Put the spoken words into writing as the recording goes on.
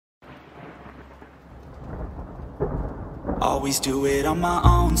Always do it on my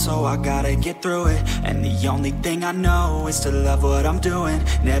own, so I gotta get through it. And the only thing I know is to love what I'm doing.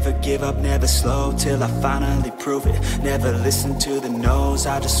 Never give up, never slow, till I finally prove it. Never listen to the no's,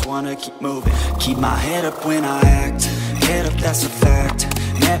 I just wanna keep moving. Keep my head up when I act, head up, that's a fact.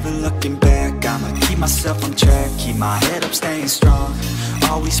 Never looking back, I'ma keep myself on track. Keep my head up, staying strong,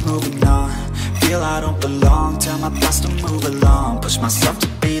 always moving on. Feel I don't belong, tell my thoughts to move along. Push myself to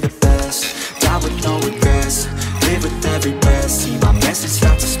be the best, die with no regrets. Live with every breath, see my message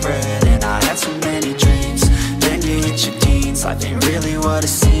start to spread. And I had so many dreams, then you hit your teens. Life ain't really what it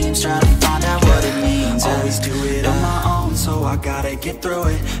seems, trying to find out what it means. Always do it on my own, so I gotta get through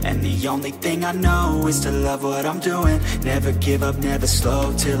it. And the only thing I know is to love what I'm doing. Never give up, never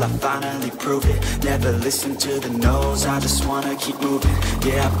slow, till I finally prove it. Never listen to the no's, I just wanna keep moving.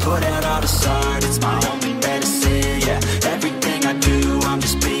 Yeah, I put out all this art, it's my only medicine. Yeah, everything I do, I'm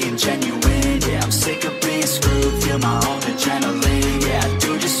just being genuine. Yeah, I'm sick of being screwed, feel my own adrenaline. Yeah, I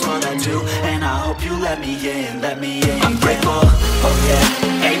do just what I do, and I hope you let me in, let me in. I'm grateful, oh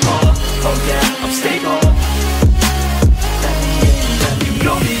yeah, able, oh yeah, I'm stable. Let me in, let me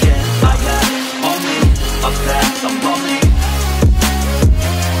know me, yeah, I got only a path, I'm lonely.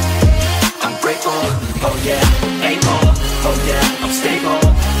 I'm grateful, oh yeah, able, oh yeah, I'm stable.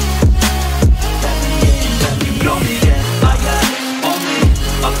 Let me in, let me know me, yeah, I got only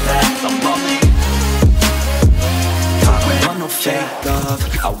a path, I'm lonely. I want no fake love,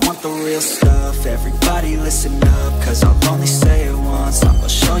 I want the real stuff. Everybody listen up, cause I'll only say it once. I'm gonna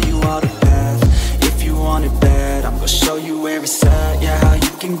show you all the path, if you want it bad. I'm gonna show you where it's at, yeah, how you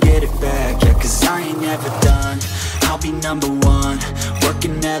can get it back. Yeah, cause I ain't never done, I'll be number one.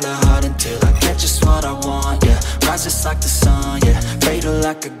 Working hella hard until I get just what I want. Yeah, rise just like the sun, yeah, fatal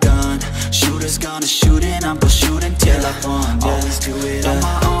like a gun. Shooters gonna shoot and I'm gonna shoot until I won. Yeah, always do it on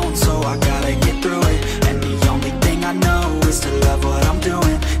my own, so I gotta get through it. And the only thing I know is to love what I'm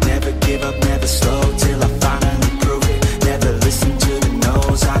doing. Never give up, never slow, till I finally prove it. Never listen to the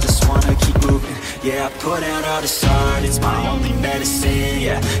no's, I just wanna keep moving. Yeah, I put out all this art, it's my only medicine.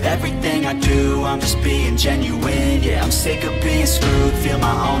 Yeah, everything I do, I'm just being genuine. Yeah, I'm sick of being screwed, feel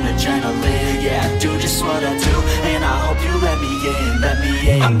my own adrenaline. Yeah, I do just what I do, and I hope you let me in, let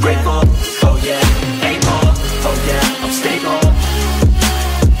me in. I'm grateful, oh yeah, able, oh yeah, I'm stable.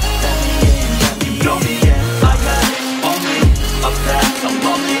 Let me in, let me know me, yeah, I got only a path, I'm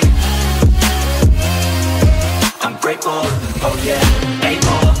lonely. I'm grateful, oh yeah,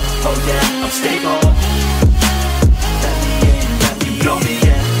 able, oh yeah, I'm stable. Let me in, let me know me,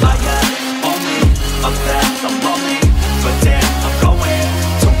 yeah, I got only a path, I'm lonely. But damn, I'm going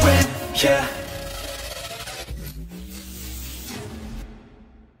to win, yeah.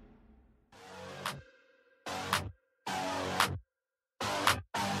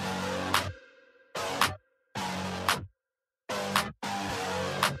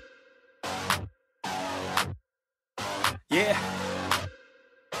 Yeah,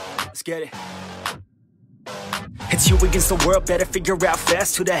 let's get it. It's you against the world, better figure out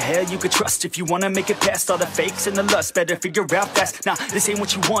fast who the hell you could trust. If you wanna make it past all the fakes and the lust, better figure out fast. Nah, this ain't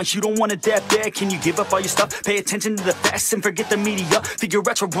what you want, you don't want it that bad. Can you give up all your stuff, pay attention to the facts and forget the media? Figure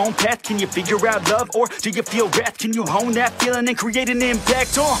out your own path, can you figure out love? Or do you feel wrath? Can you hone that feeling and create an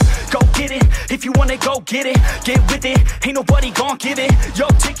impact? Go get it, if you want it, go get it. Get with it, ain't nobody gon' give it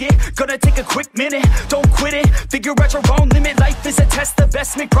your ticket, gonna take a quick minute. Don't quit it, figure out your own limit. Life is a test, the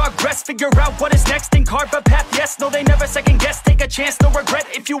best make progress. Figure out what is next and carve a path, yes. No, they never second guess, take a chance, no regret.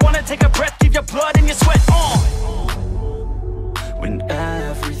 If you wanna take a breath, give your blood and your sweat on. When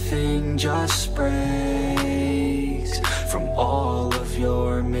everything just breaks from all of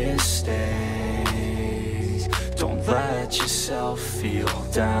your mistakes, don't let yourself feel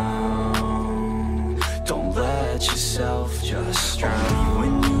down. Don't let yourself just drown. Only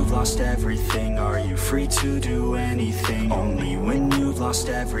when you've lost everything are you free to do anything. Only when you've lost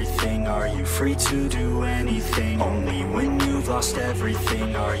everything are you free to do anything. Only when you've lost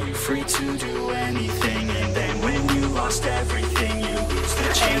everything are you free to do anything. And then when you lost everything, you lose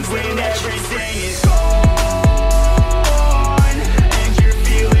the chance. And when everything is gone and you're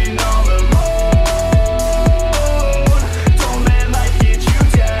feeling all alone,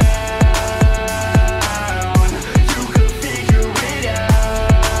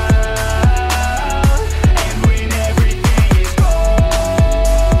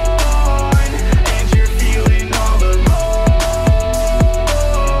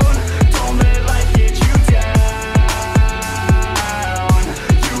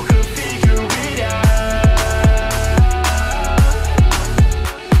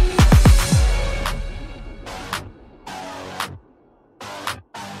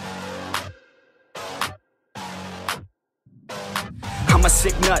 I'm a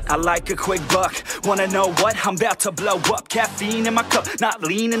sick nut, I like a quick buck. Wanna know what? I'm about to blow up. Caffeine in my cup, not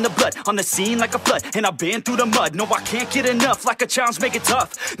lean in the blood. On the scene like a flood, and I've been through the mud. No, I can't get enough, like a challenge, make it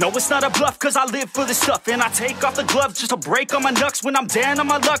tough. No, it's not a bluff, cause I live for this stuff. And I take off the gloves just to break on my knucks. When I'm down on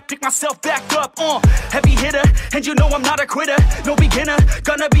my luck, pick myself back up. Heavy hitter, and you know I'm not a quitter. No beginner,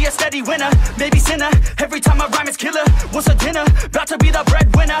 gonna be a steady winner. Maybe sinner, every time I rhyme it's killer. What's a dinner? About to be the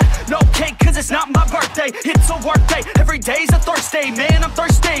breadwinner. No cake, cause it's not my birthday. It's a work day, every day's a Thursday. Man, I'm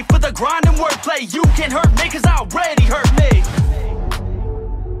thirsty for the grind and wordplay. You can't hurt me, cause I already hurt me.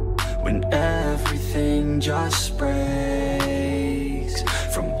 When everything just breaks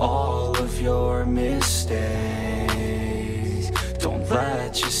from all of your mistakes, don't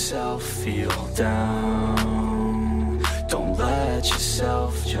let yourself feel down. Don't let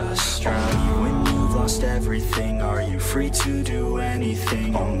yourself just drown. Only when you've lost everything are you free to do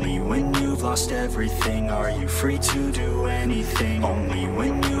anything. Only when you've lost everything are you free to do anything. Only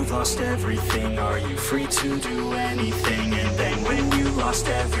when you've lost everything are you free to do anything. And then when you lost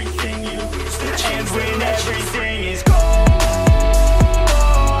everything you lose the chance. And when everything is gone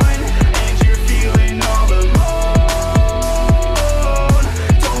and you're feeling all alone,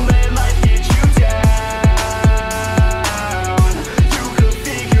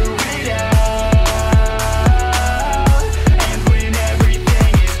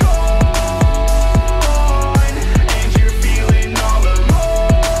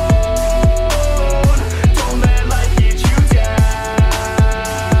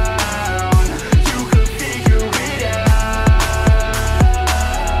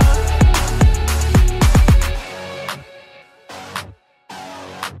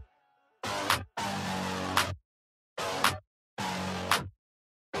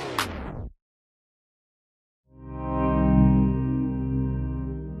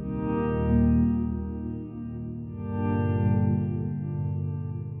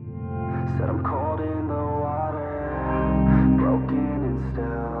 I'm cold in the water, broken and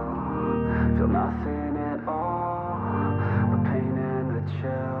still, feel nothing at all, but pain and the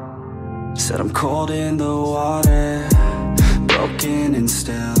chill. Said I'm cold in the water, broken and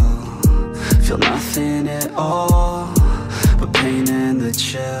still, feel nothing at all, but pain and the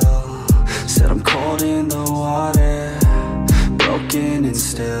chill. Said I'm cold in the water, broken and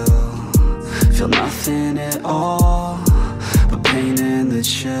still, feel nothing at all, but pain and the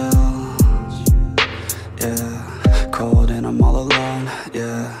chill. Yeah, cold and I'm all alone,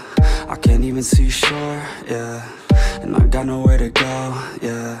 yeah, I can't even see shore, yeah, and I got nowhere to go,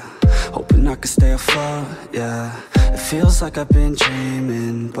 yeah, hoping I can stay afloat, yeah, it feels like I've been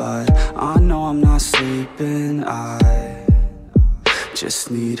dreaming, but I know I'm not sleeping, I just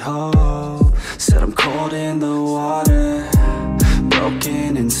need hope. Said I'm cold in the water,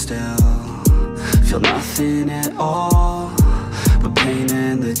 broken and still, feel nothing at all, but pain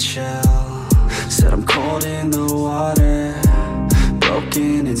and the chill. Said I'm cold in the water,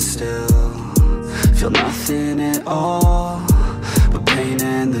 broken and still, feel nothing at all, but pain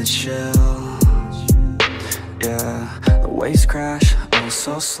and the chill. Yeah, the waves crash, oh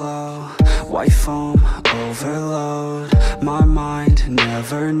so slow, white foam overload. My mind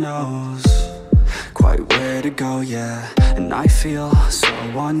never knows quite where to go, yeah, and I feel so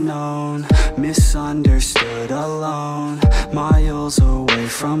unknown, misunderstood, alone, miles away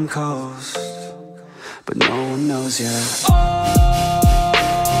from coast, but no one knows yet.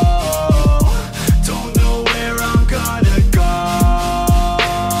 Don't know where I'm gonna go.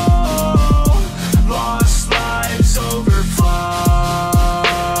 Lost lives overflowed,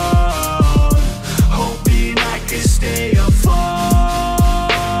 hoping I can stay afloat.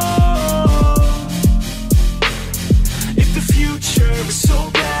 If the future is so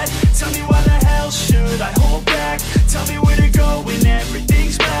bad, tell me why the hell should I hold back? Tell me where to go when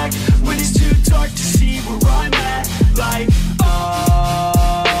everything's black, when it's too dark to see where I'm at. Like, oh,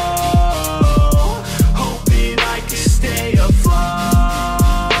 hoping I can stay afloat.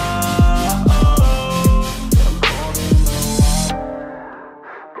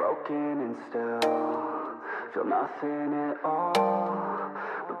 Broken and still, feel nothing at all,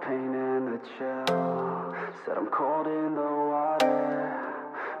 but pain and the chill. Said I'm cold in the water,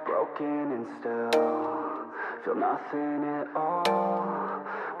 broken and still, feel nothing at all,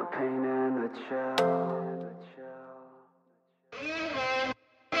 but pain and the chill.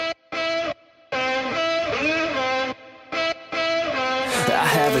 I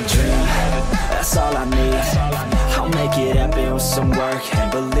have a dream, that's all I need. I'll make it happen with some work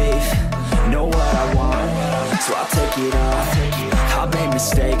and belief. Know what I want, so I'll take it on. I've made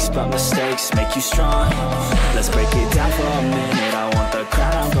mistakes, but mistakes make you strong. Let's break it down for a minute. I want the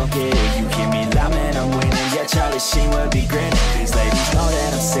crown, I'm gon' get it. You hear me loud, man, I'm winning. Yeah, Charlie Sheen will be grinning. These ladies know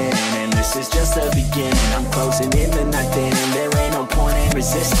that I'm sinning, and this is just the beginning. I'm closing in the night then, and there ain't no point in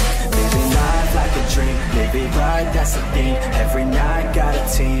resisting. Living life like a dream, live it right, that's the theme. Every night got a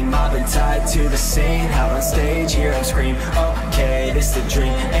team, I've been tied to the scene. Out on stage, hear them scream, okay, this the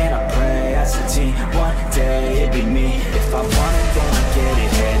dream. And I pray as a team, one day it'd be me. If I want it, then I get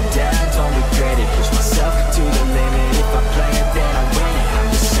it. Head down, don't regret it. Push myself to the limit. If I play it, then I win it. I'm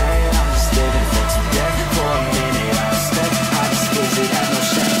just saying, I'm just living for today. For a minute, I step, I just visit, have no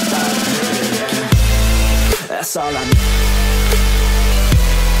shame, I admit it. That's all I need.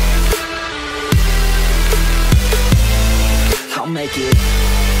 I'll make it.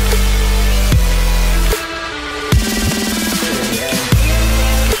 Yeah,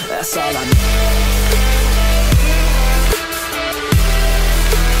 that's all I need.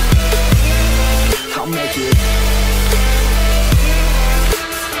 I'll make it.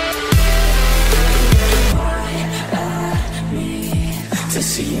 To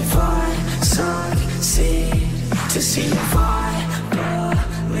see if I succeed, to see if I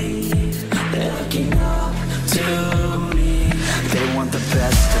believe. They're looking up to me. They want the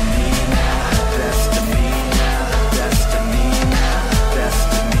best of me now, best of me now, best of me now,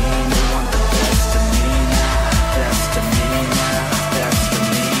 best of me. They want the best of me now, best of me now, best of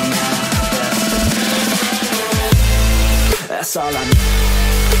me now, best of me. That's all I need.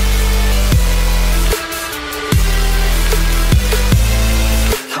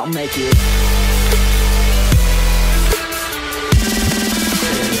 I'll make it.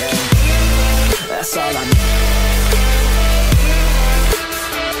 Yeah, that's all I need.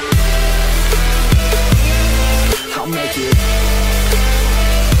 I'll make it.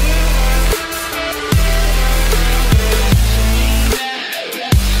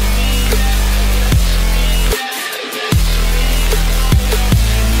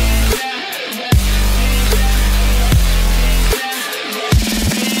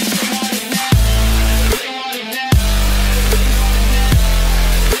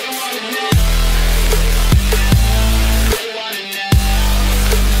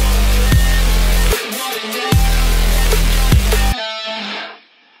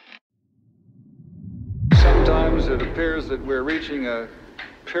 It appears that we're reaching a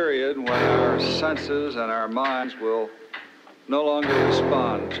period when our senses and our minds will no longer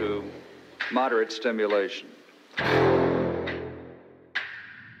respond to moderate stimulation.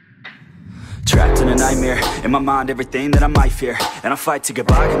 Trapped in a nightmare, in my mind everything that I might fear. And I fight to get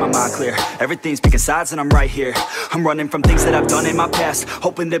by, get my mind clear. Everything's picking sides and I'm right here. I'm running from things that I've done in my past,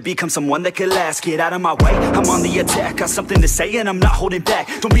 hoping to become someone that could last. Get out of my way, I'm on the attack. Got something to say and I'm not holding back.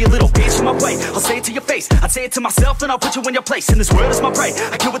 Don't be a little bitch in my way, I'll say it to your face. I'd say it to myself, then I'll put you in your place. And this world is my prey,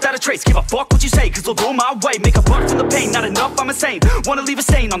 I kill without a trace. Give a fuck what you say, cause they'll go my way. Make a buck from the pain, not enough, I'm insane. Wanna leave a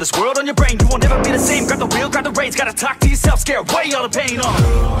stain on this world, on your brain. You won't ever be the same, grab the wheel, grab the reins. Gotta talk to yourself, scare away all the pain. Who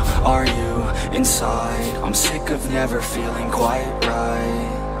are you inside? I'm sick of never feeling quite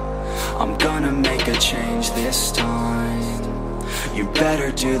right. I'm gonna make a change this time. You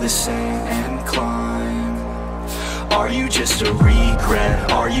better do the same and climb. Are you just a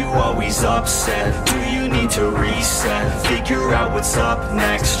regret? Are you always upset? Do you need to reset? Figure out what's up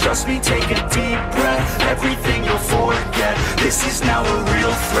next. Trust me, take a deep breath. Everything you'll forget. This is now a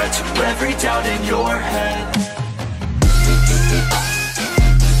real threat to every doubt in your head.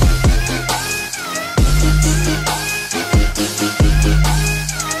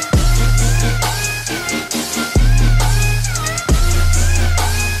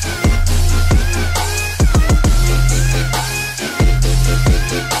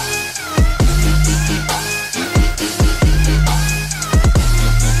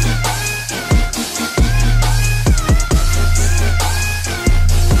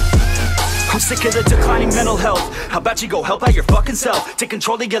 Sick of the declining mental health. How about you go help out your fucking self? Take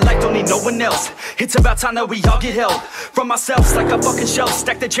control of your life, don't need no one else. It's about time that we all get help from ourselves, like a fucking shelf.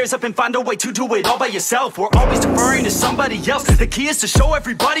 Stack the chairs up and find a way to do it all by yourself. We're always deferring to somebody else. The key is to show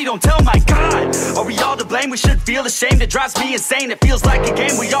everybody, don't tell. My God, are we all to blame? We should feel ashamed. It drives me insane. It feels like a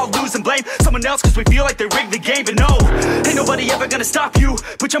game we all lose and blame someone else cause we feel like they rigged the game. But no, ain't nobody ever gonna stop you.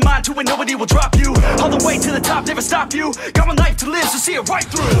 Put your mind to it, nobody will drop you. All the way to the top, never stop you. Got one life to live, so see it right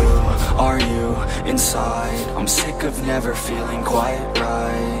through. Who are you inside? I'm sick of never feeling quite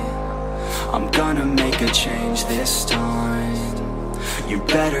right. I'm gonna make a change this time. You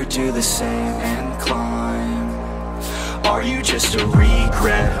better do the same and climb. Are you just a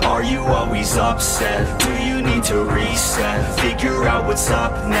regret? Are you always upset? Do you need to reset? Figure out what's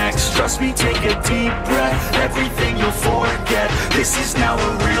up next. Trust me, take a deep breath. Everything you'll forget. This is now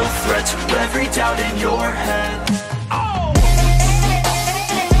a real threat to every doubt in your head.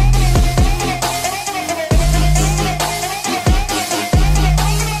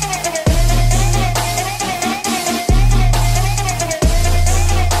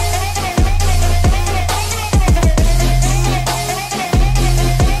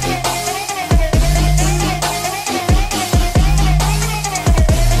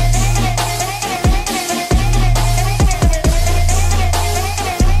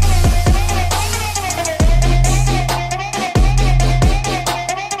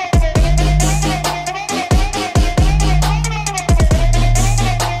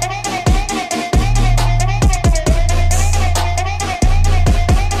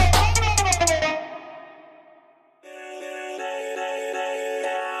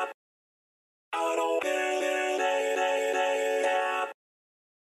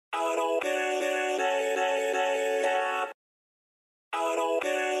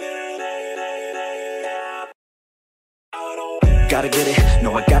 gotta get it,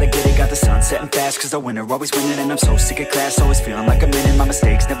 no I gotta get it. Got the sun setting fast, cause the winner always winning. And I'm so sick of class, always feeling like I'm in it. My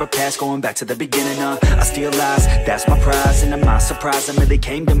mistakes never pass, going back to the beginning. I steal lies, that's my prize. And I'm not surprised I really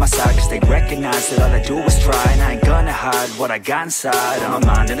came to my side, cause they recognize that all I do is try. And I ain't gonna hide what I got inside. I'm a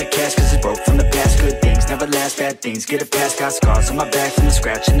mind in a cast, cause it's broke from the past. Good things never last, bad things get it past. Got scars on my back from the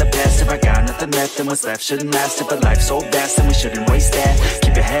scratch in the past. If I got nothing left, then what's left shouldn't last. If a life's so vast, then we shouldn't waste that.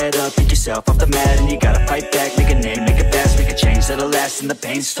 Keep your head up, pick yourself off the mat. And you gotta fight back, make a name, make it fast. Make a change that'll last, and the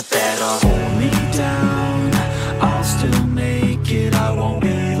pain's just a fad. Hold me down, I'll still make it. I won't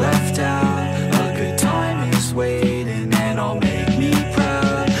be left out. A good time is waiting, and I'll make me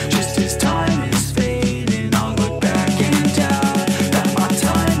proud. Just as time is fading, I'll look back and doubt that my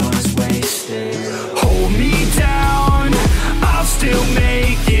time was wasted. Hold me down, I'll still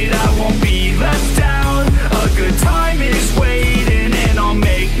make it. I won't be left out. A good time is waiting, and I'll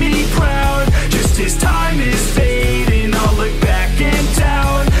make me proud. Just as time is fading, I'll look back and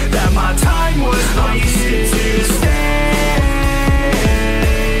doubt that my time was wasted. To stay,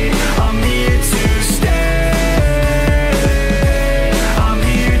 I'm here to stay. I'm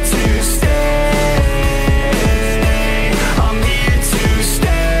here to stay. I'm here to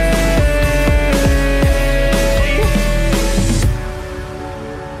stay.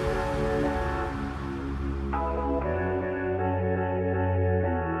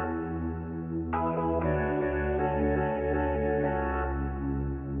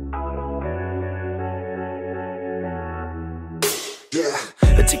 Yeah,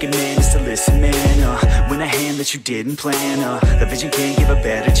 the ticket man is to listen, man. Win a hand that you didn't plan. The vision can't give a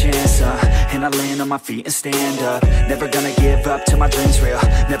better chance. And I land on my feet and stand up. Never gonna give up till my dream's real.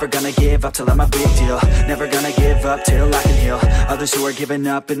 Never gonna give up till I'm a big deal. Never gonna give up till I can heal others who are giving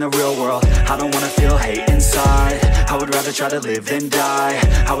up in the real world. I don't wanna feel hate inside. I would rather try to live than die.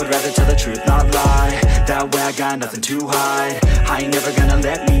 I would rather tell the truth, not lie. That way I got nothing to hide. I ain't never gonna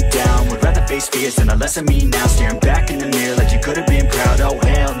let me down. Would rather face fears than a lesson me now. Staring back in the mirror like you could have been proud. Oh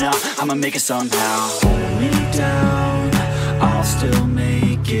hell no, I'ma make it somehow. Hold me down, I'll still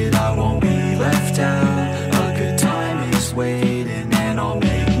make it. I won't be left out. A good time is waiting, and I'll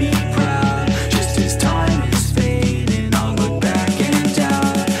make me proud. Just as time is fading, I'll look back and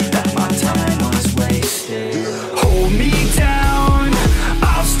doubt that my time was wasted. Hold me down,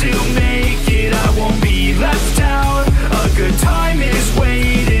 I'll still make it. I won't be left out. A good time is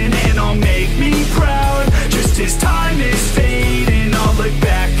waiting, and I'll make me proud. Just as time is fading, I'll look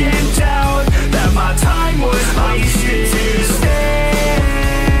back and doubt that my time was wasted. To stay,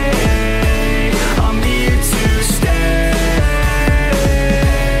 I'm here to stay.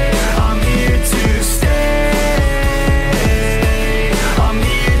 I'm here to stay. I'm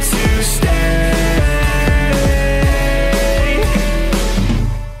here to stay.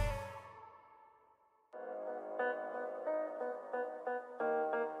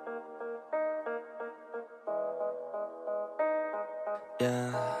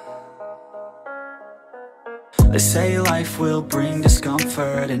 Yeah. They say life will bring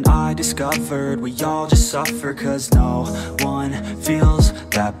discomfort, and I discovered we all just suffer, cause no one feels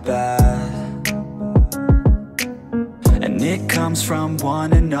that bad. And it comes from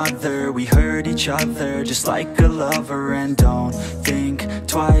one another. We hurt each other just like a lover, and don't think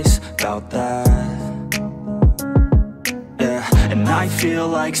twice about that. Yeah, and I feel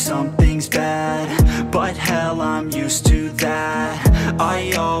like something's bad, but hell, I'm used to that.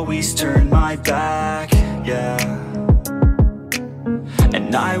 I always turn my back, yeah.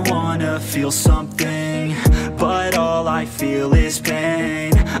 And I wanna feel something, but all I feel is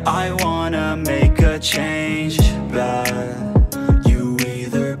pain. I wanna make a change, but you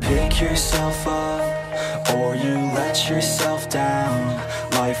either pick yourself up or you let yourself down.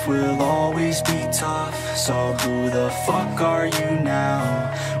 Life will always be tough, so who the fuck are you now?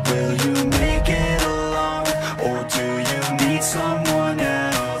 Will you make it alone, or do you need someone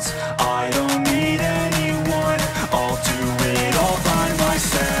else? I don't need anyone, I'll do it all by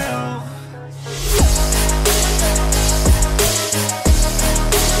myself.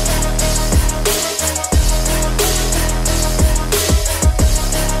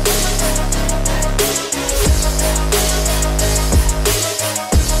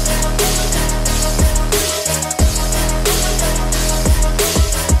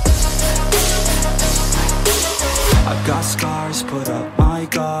 I've got scars, put up my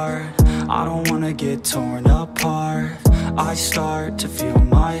guard. I don't wanna get torn apart. I start to feel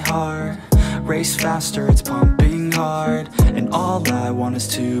my heart race faster, it's pumping hard. And all I want is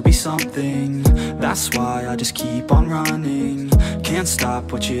to be something. That's why I just keep on running. Can't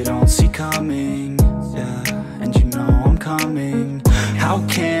stop what you don't see coming. Yeah, and you know I'm coming. How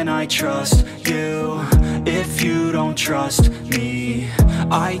can I trust you if you don't trust me.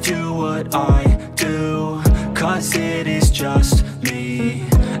 I do what I do, 'cause it is just me,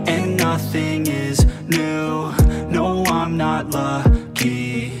 and nothing is new. No, I'm not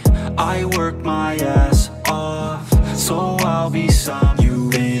lucky, I work my ass off, so I'll be some. You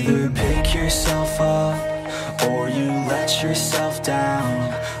either pick yourself up, or you let yourself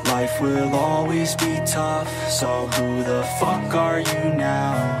down. Life will always be tough, so who the fuck are you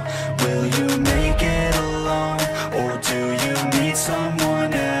now? Will you make it alone, or do you need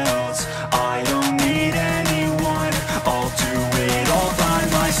someone else? I don't need anyone, I'll do it all by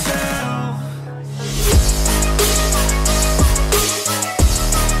myself.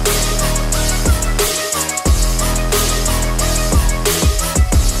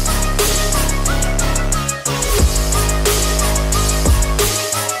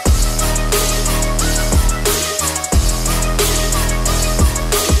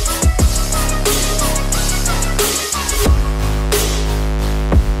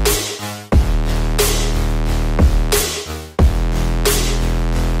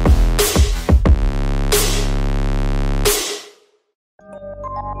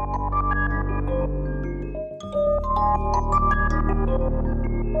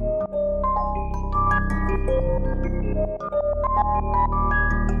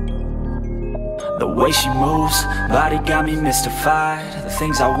 The way she moves, body got me mystified. The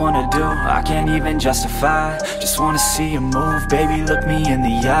things I wanna do, I can't even justify. Just wanna see you move, baby, look me in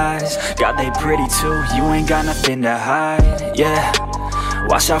the eyes. God, they pretty too, you ain't got nothing to hide, yeah.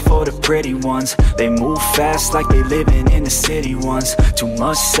 Watch out for the pretty ones, they move fast like they living in the city ones. Too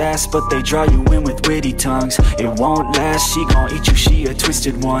much sass, but they draw you in with witty tongues. It won't last, she gon' eat you, she a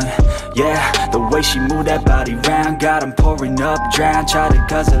twisted one. Yeah, the way she move that body round, got 'em pouring up, drown. Try to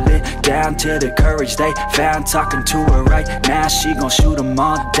guzzle it down to the courage they found. Talking to her right now, she gon' shoot 'em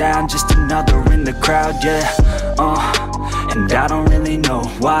all down. Just another in the crowd, yeah. And I don't really know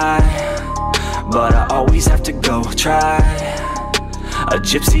why, but I always have to go try. A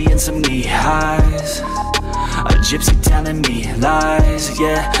gypsy in some knee highs, a gypsy telling me lies,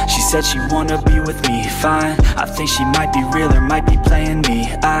 yeah. She said she wanna be with me, fine. I think she might be real or might be playing me.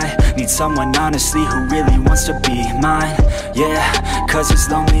 I need someone honestly who really wants to be mine, yeah. 'Cause it's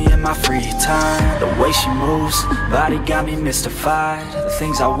lonely in my free time. The way she moves, body got me mystified. The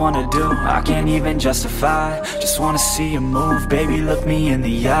things I wanna do, I can't even justify. Just wanna see you move, baby, look me in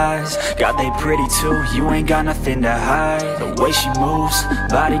the eyes. God, they pretty too, you ain't got nothing to hide. The way she moves,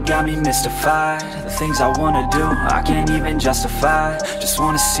 body got me mystified. The things I wanna do, I can't even justify. Just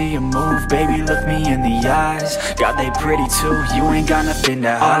wanna see you move, baby, look me in the eyes. God, they pretty too, you ain't got nothing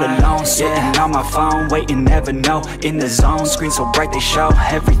to hide. All alone, sitting on my phone, waiting, never know. In the zone, screen so bright they show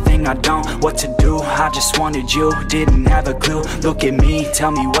everything I don't, what to do. I just wanted you, didn't have a clue. Look at me,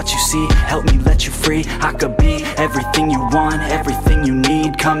 tell me what you see, help me let you free. I could be everything you want, everything you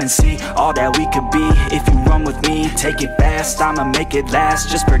need. Come and see all that we could be. If you run with me, take it fast, I'ma make it last.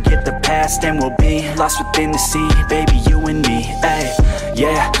 Just forget the past and we'll be lost within the sea. Baby, you and me, ayy.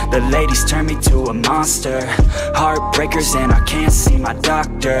 Yeah, the ladies turn me to a monster. Heartbreakers and I can't see my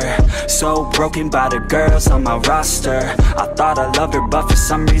doctor. So broken by the girls on my roster. I thought I loved her, but for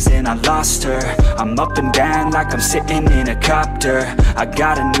some reason I lost her. I'm up and down like I'm sitting in a copter. I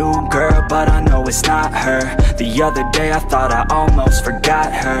got a new girl, but I know it's not her. The other day I thought I almost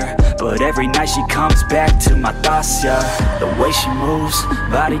forgot her, but every night she comes back to my thoughts, yeah. The way she moves,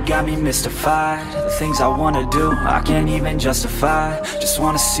 body got me mystified. The things I wanna do, I can't even justify. Just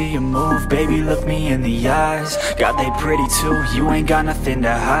wanna see you move, baby, look me in the eyes. God, they pretty too, you ain't got nothing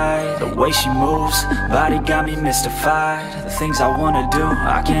to hide. The way she moves, body got me mystified. The things I wanna do,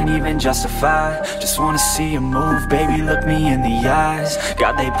 I can't even justify. Just wanna see you move, baby, look me in the eyes.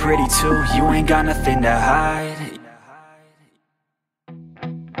 God, they pretty too, you ain't got nothing to hide.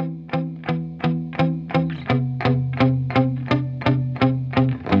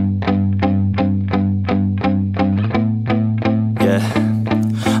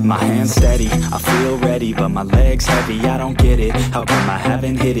 My hands steady, I feel ready, but my legs heavy, I don't get it. How come I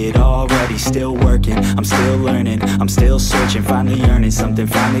haven't hit it already? Still working, I'm still learning, I'm still searching, finally earning something,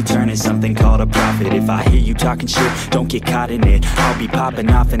 finally turning something called a profit. If I hear you talking shit, don't get caught in it. I'll be popping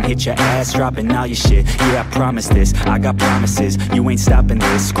off and hit your ass, dropping all your shit. Yeah, I promise this, I got promises, you ain't stopping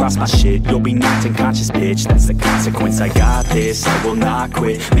this. Cross my shit, you'll be knocked unconscious, bitch. That's the consequence, I got this, I will not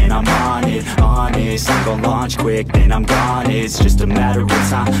quit. Man, I'm on it, honest, I'm gon' launch quick, then I'm gone. It's just a matter of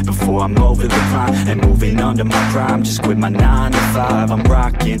time before I'm over the climb and moving under my prime. Just quit my 9 to 5, I'm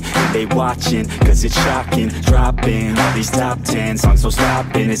rocking and they watching, cause it's shocking. Dropping all these top 10 songs, so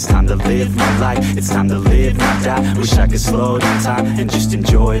stopping. It's time to live my life, it's time to live, not die. Wish I could slow down time and just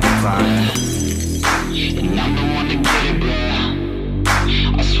enjoy the climb. And I'm the one to get it, bro.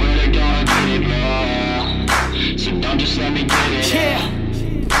 I swear to God I'll get it, bro. So don't just let me get it.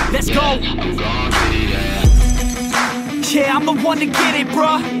 Yeah, let's go. I'm gon' get it, yeah. Yeah, I'm the one to get it,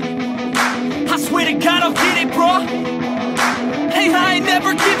 bro. I swear to God I'll get it, bro. Hey, I ain't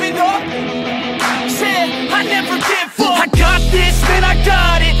never giving up. Yeah, I never give up. I got this, man, I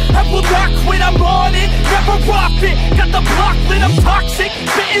got it. I will not quit, I'm on it. Never off it. Got the block lit, I'm toxic.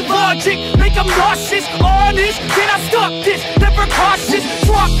 Spitting logic, make them nauseous. Honest, can I stop this? Never cautious,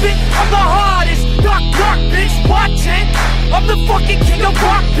 drop it. I'm the hardest. Knock, knock, bitch, watch it. I'm the fucking king of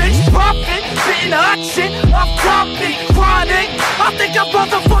rock, bitch. Profit, spitting hot shit. Off topic, chronic. I think I'm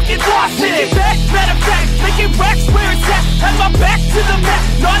motherfucking lost it. Get back, matter of fact, making racks where it's at. Have my back to the mat,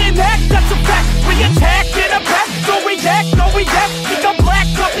 not an act, that's a fact. We attack in a pack, don't react, no react. Think I'm black,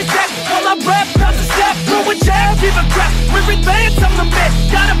 up his back. While I rap, bounce a step, throw a jab, give a crap. We're advanced, I'm the man.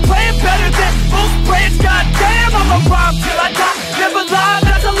 Gotta play it better than most brands. Goddamn, I'm a rhyme till I die. Never lie,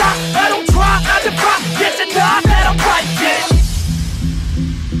 that's a lie. I don't try, I defy. Get to nod that I'm right, yeah.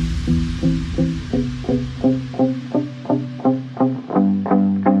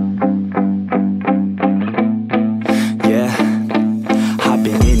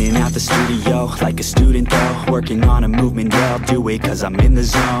 Like a student though, working on a movement, yeah, I'll do it cause I'm in the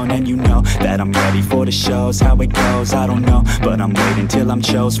zone. And you know that I'm ready for the shows. How it goes, I don't know, but I'm waiting till I'm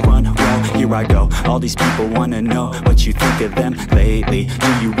chose. Front row, here I go. All these people wanna know what you think of them lately.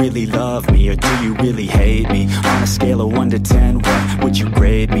 Do you really love me or do you really hate me? On a scale of 1 to 10, what would you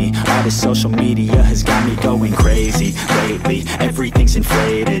grade me? All this social media has got me going crazy lately. Everything's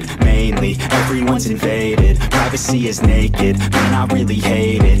inflated, mainly everyone's invaded. Privacy is naked, man, I really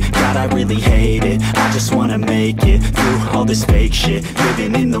hate it. God, I really hate it. I just wanna make it through all this fake shit.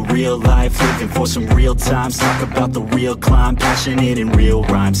 Living in the real life, living for some real times. Talk about the real climb, passionate in real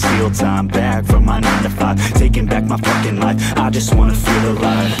rhymes. Steal time back from my 9 to 5, taking back my fucking life. I just wanna feel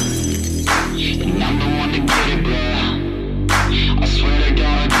alive. And I'm the one to get it, bro. I swear to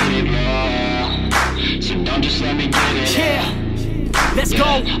God I'll get it, bro. So don't just let me get it. Yeah, let's go.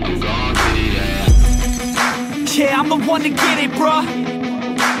 I'm gon' get it, yeah. Yeah, I'm the one to get it, bro.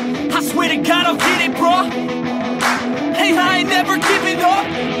 I swear to God I'll get it, bro. Hey, I ain't never giving up.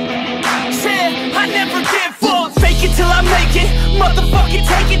 Yeah, I never give up. Fake it till I make it. Motherfucking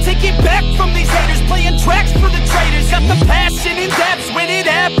take it back from these haters. Playing tracks for the traitors. Got the passion and that's when it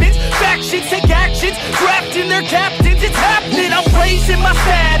happens. Factions take actions, drafting their captains. It's happening, I'm raising my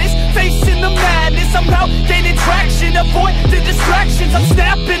status. Facing the madness, I'm out gaining traction. Avoid the distractions, I'm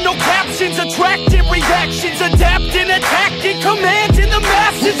snapping, no captions. Attracting reactions, adapting, attacking, commanding the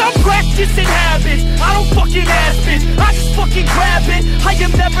masses. I'm practicing habits, I don't fucking ask it, I just fucking grab it. I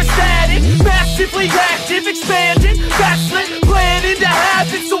am never static, massively active, expanding, backslid, planning to have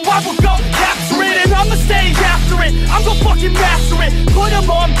it. So I will go capture it and I'ma stay after it. I'm gonna fucking master it, put them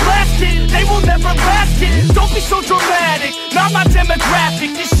on blast it. They will never last it, don't be so dramatic. Not my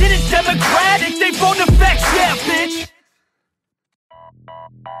demographic, this shit is democratic. They vote NEFFEX, yeah bitch.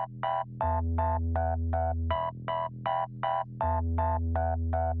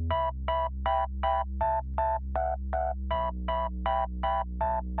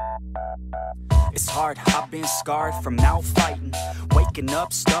 It's hard, I've been scarred from out fighting. Waking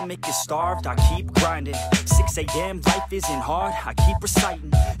up, stomach is starved, I keep grinding. 6 a.m, life isn't hard, I keep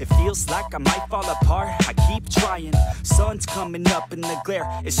reciting. It feels like I might fall apart, I keep trying. Sun's coming up and the glare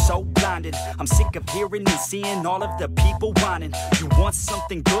is so blinding. I'm sick of hearing and seeing all of the people whining. You want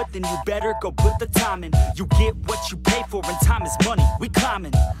something good, then you better go put the time in. You get what you pay for and time is money, we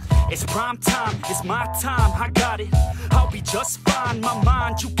climbing. It's prime time, it's my time, I got it. I'll be just fine, my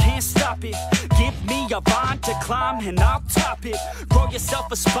mind, you can't stop it. Give me a vine to climb and I'll top it. Grow yourself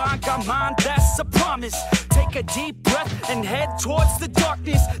a spine, got mine, that's a promise. Take a deep breath and head towards the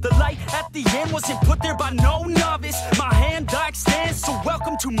darkness. The light at the end wasn't put there by no novice. My hand I extend, so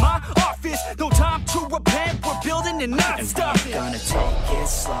welcome to my office. No time to repent, we're building and not stopping. We're gonna take it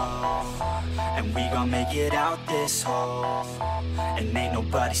slow, and we gon' make it out this hole. And ain't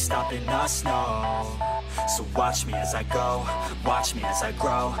nobody stopping us, no. So watch me as I go, watch me as I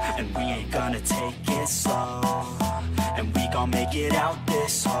grow. And we ain't gonna take it slow, and we gon' make it out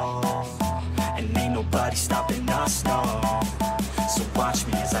this hole. And ain't nobody stopping us, no. So watch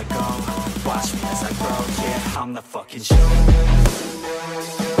me as I go, watch me as I grow. Yeah, I'm the fucking show.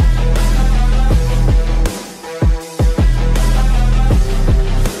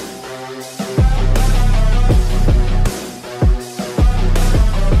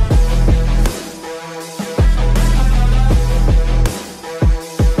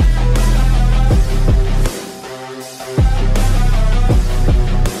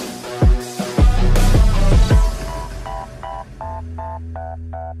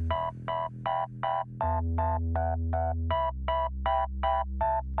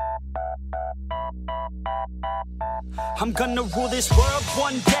 I'm gonna rule this world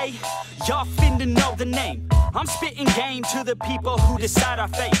one day. Y'all finna know the name. I'm spitting game to the people who decide our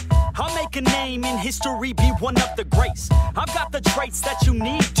fate. I'll make a name in history, be one of the greats. I've got the traits that you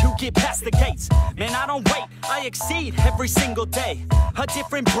need to get past the gates. Man, I don't wait, I exceed every single day. A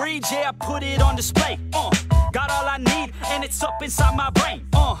different breed, yeah, I put it on display. Got all I need, and it's up inside my brain.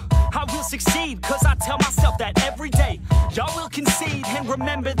 I will succeed, cause I tell myself that every day. Y'all will concede and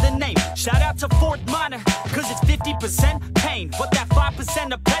remember the name. Shout out to Fort Minor, cause it's 50% pain. But that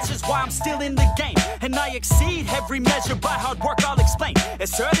 5% of pleasure's why I'm still in the game. And I exceed every measure by hard work, I'll explain.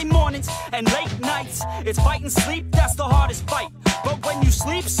 It's early mornings and late nights. It's fight and sleep, that's the hardest fight. But when you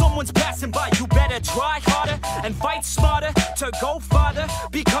sleep, someone's passing by. You better try harder and fight smarter to go farther.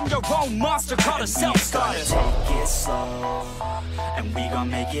 Become your own monster, call a self-starter. Take it slow, and we gon'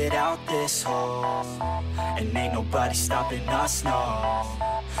 make it out this hole. And ain't nobody stopping us, no.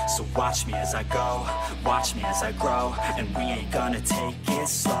 So watch me as I go, watch me as I grow. And we ain't gonna take it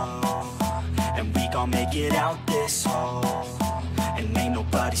slow, and we gon' make it out this hole. And ain't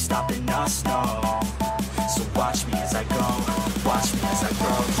nobody stopping us, no. So watch me as I go, watch me as I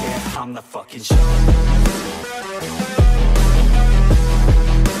grow. Yeah, I'm the fucking show.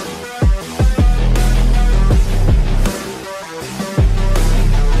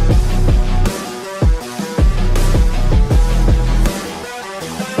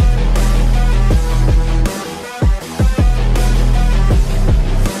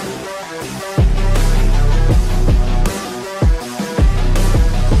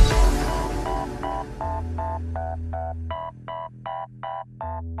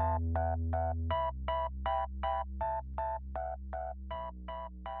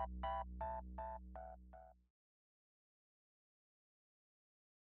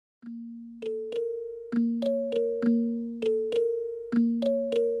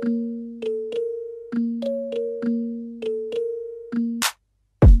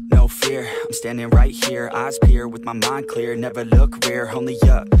 No fear, I'm standing right here, eyes peer with my mind clear. Never look rear, only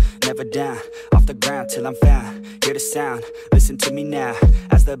up, never down. Off the ground till I'm found, hear the sound, listen to me now.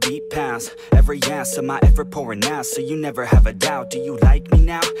 As the beat pounds, every ounce of my effort pouring out. So you never have a doubt, do you like me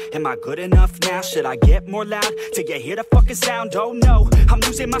now? Am I good enough now? Should I get more loud till you hear the fucking sound? Oh no, I'm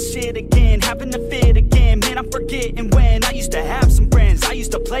losing my shit again, having to fit again. Man, I'm forgetting when I used to have some friends. I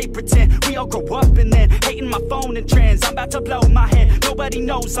used to play pretend, we all grow up and then hating my phone and trends. I'm about to blow my head, nobody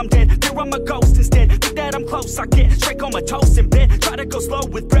knows I'm dead. Fear I'm a ghost instead, think that I'm close, I get straight comatose in bed. Try to go slow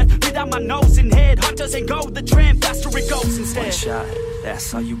with breath, breathe out my nose and head. Heart doesn't go the trend, faster it goes instead. One shot,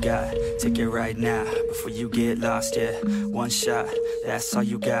 that's all you got, take it right now, before you get lost, yeah. One shot, that's all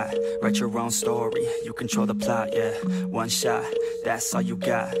you got, write your own story, you control the plot, yeah. One shot, that's all you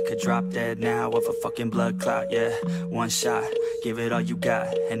got, could drop dead now of a fucking blood clot, yeah. One shot, give it all you got,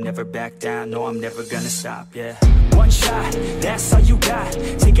 and never back down, no I'm never gonna stop, yeah. One shot, that's all you got,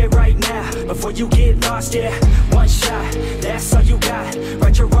 take it right now, before you get lost, yeah. One shot, that's all you got,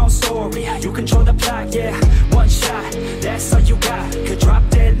 write your own story, you control the plot, yeah. One shot, that's all you got, could drop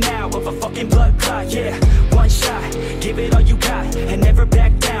dead now of a fucking blood clot, yeah. One shot, give it all you got, and never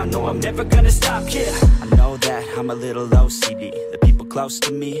back down, no I'm never gonna stop, yeah. I know that I'm a little OCD, the people close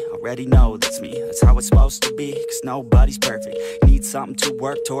to me already know that's me. That's how it's supposed to be, cause nobody's perfect. You need something to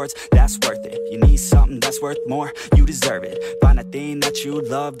work towards, that's worth it. You need something that's worth more, you deserve it. Find a thing that you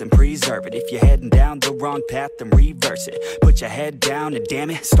love, then preserve it. If you're heading down the wrong path, then reverse it. Put your head down and damn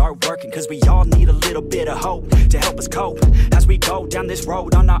it, start working, cause we all need a little bit of hope to help us cope as we go down this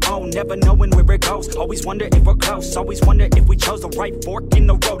road on our own, never knowing where it goes. Always wonder if we're close, always wonder if we chose the right fork in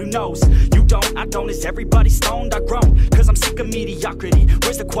the road. Who knows? You don't, I don't, is everybody stoned? I've grown, cause I'm sick of mediocrity.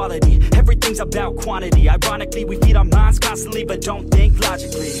 Where's the quality? Everything's about quantity. Ironically, we feed our minds constantly, but don't think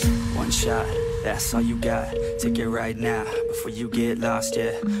logically. One shot, that's all you got, take it right now, before you get lost,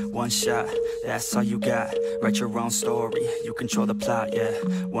 yeah. One shot, that's all you got, write your own story, you control the plot, yeah.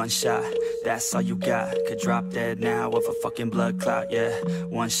 One shot, that's all you got, could drop dead now of a fucking blood clot, yeah.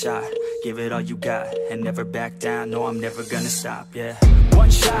 One shot, give it all you got, and never back down, no I'm never gonna stop, yeah. One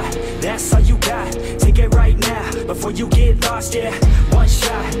shot, that's all you got, take it right now, before you get lost, yeah. One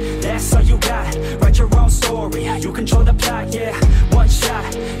shot, that's all you got, write your own story, you control the plot, yeah. One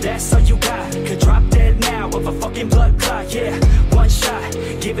shot, that's all you got, could drop dead now of a fucking blood clot, yeah. One shot,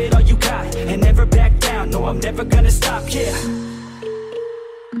 give it all you got, and never back down, no I'm never gonna stop, yeah.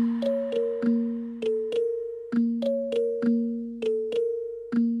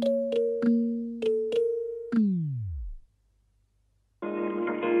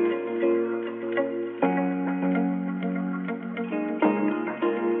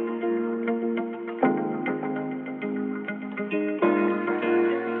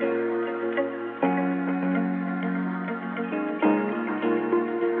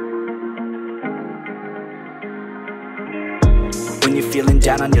 you're feeling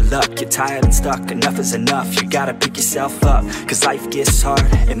down on your luck, you're tired and stuck, enough is enough. You gotta pick yourself up, cause life gets hard.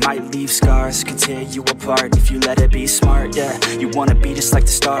 It might leave scars, can tear you apart if you let it be smart, yeah. You wanna be just like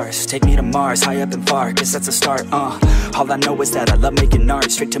the stars, take me to Mars, high up and far, guess that's a start, All I know is that I love making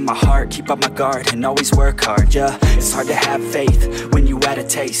art, straight to my heart, keep up my guard, and always work hard, yeah. It's hard to have faith when you had a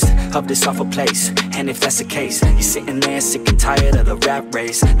taste of this awful place, and if that's the case, you're sitting there sick and tired of the rat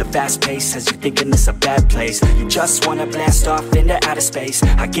race. The fast pace has you thinking it's a bad place. You just wanna blast off into outer space.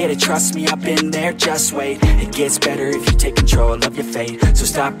 I get it, trust me, I've been there, just wait. It gets better if you take control of your fate. So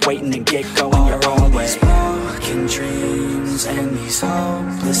stop waiting and get going your own way. Broken dreams and these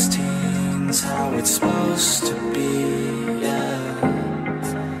hopeless teens, how it's supposed to be, yeah.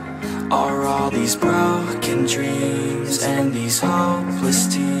 Are all these broken dreams and these hopeless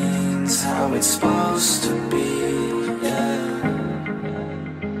teens how it's supposed to be, yeah.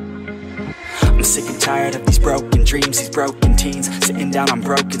 I'm sick and tired of these broken dreams, these broken teens, sitting down on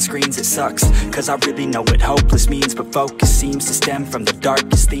broken screens. It sucks, cause I really know what hopeless means, but focus seems to stem from the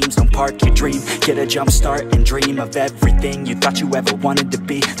darkest themes. Don't park your dream, get a jump start and dream of everything you thought you ever wanted to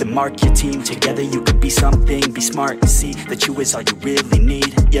be. Then mark your team, together you can be something. Be smart and see that you is all you really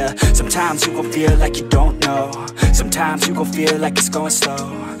need, yeah. Sometimes you gon' feel like you don't know, sometimes you gon' feel like it's going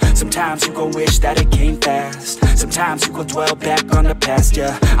slow, sometimes you gon' wish that it came fast, sometimes you gon' dwell back on the past,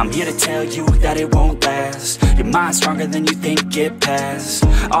 yeah. I'm here to tell you that it won't last. Your mind's stronger than you think, get past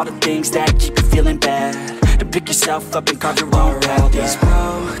all the things that keep you feeling bad, to pick yourself up and carve your own path, all these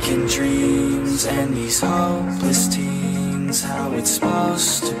broken dreams and these hopeless teens, how it's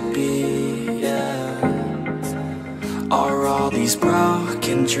supposed to be, yeah. Are all these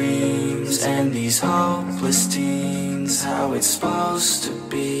broken dreams and these hopeless teens how it's supposed to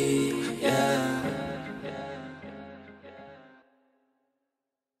be, yeah.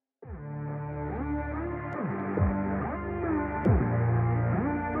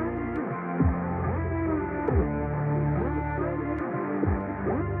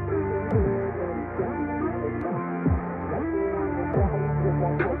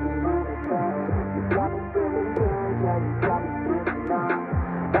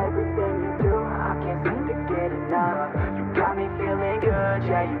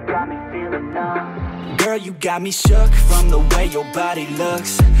 Girl, you got me shook from the way your body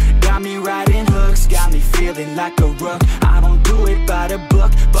looks. Got me riding hooks, got me feeling like a rook. I don't do it by the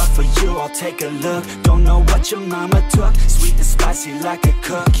book, but for you I'll take a look. Don't know what your mama took, sweet and spicy like a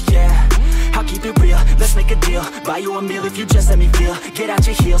cook, yeah. I'll keep it real, let's make a deal. Buy you a meal if you just let me feel. Get out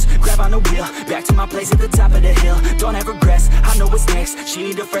your heels, grab on the wheel. Back to my place at the top of the hill. Don't have regrets, I know what's next. She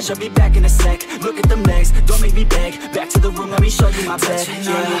need a fresh, I'll be back in a sec. Look at them legs, don't make me beg. Back to the room, let me show you my bed. Touching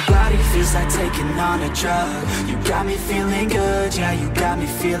on your body feels like taking on a drug. You got me feeling good, yeah, you got me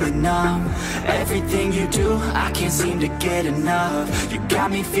feeling numb. Everything you do, I can't seem to get enough. You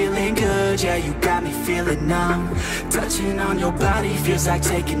got me feeling good, yeah, you got me feeling numb. Touching on your body feels like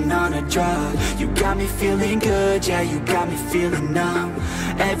taking on a drug. You got me feeling good, yeah, you got me feeling numb.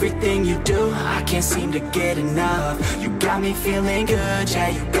 Everything you do, I can't seem to get enough. You got me feeling good, yeah,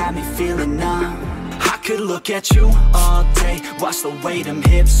 you got me feeling numb. I could look at you all day, watch the way them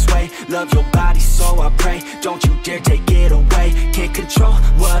hips sway. Love your body, so I pray, don't you dare take it away. Can't control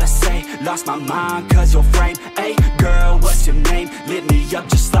what I say, lost my mind cause your frame. Hey girl, what's your name? Lit me up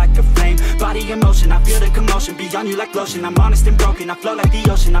just like a flame. Body in motion, I feel the commotion, beyond you like lotion. I'm honest and broken, I flow like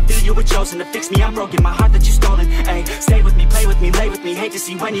the ocean. I feel you were chosen to fix me, I'm broken. My heart that you stolen, hey. Stay with me, play with me, lay with me. Hate to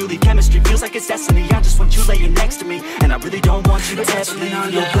see when you leave, chemistry feels like it's destiny. I just want you laying next to me, and I really don't want you to ever leave.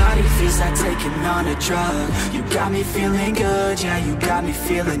 On your body feels like taking on a drug. You got me feeling good, yeah, you got me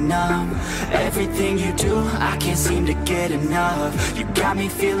feeling numb. Everything you do, I can't seem to get enough. You got me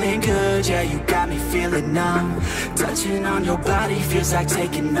feeling good, yeah, you got me feeling numb. Touching on your body feels like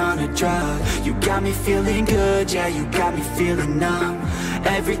taking on a drug. You got me feeling good, yeah, you got me feeling numb.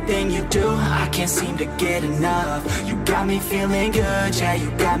 Everything you do, I can't seem to get enough. You got me feeling good, yeah, you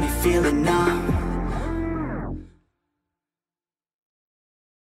got me feeling numb.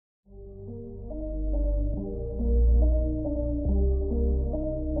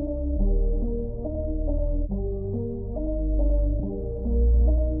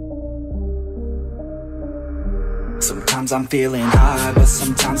 Sometimes I'm feeling high, but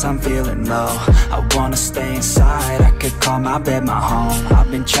sometimes I'm feeling low. I wanna stay inside, I could call my bed my home. I've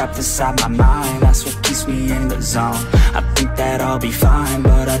been trapped inside my mind, that's what keeps me in the zone. I think that I'll be fine,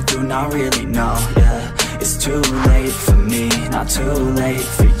 but I do not really know, yeah. It's too late for me, not too late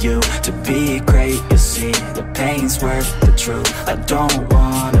for you. To be great, you'll see, the pain's worth the truth. I don't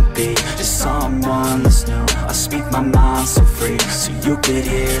wanna be just someone that's new. I speak my mind so free, so you could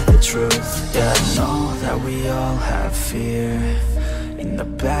hear the truth. Yeah, I know that we all have fear, In the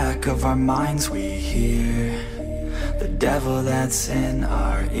back of our minds we hear the devil that's in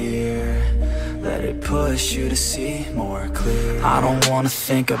our ear. Let it push you to see more clear. I don't wanna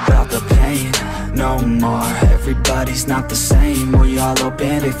think about the pain no more. Everybody's not the same. We all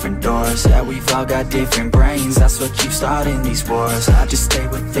open different doors. Yeah, we've all got different brains. That's what keeps starting these wars. I just stay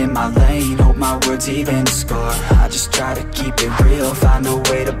within my lane, hope my words even score. I just try to keep it real. Find a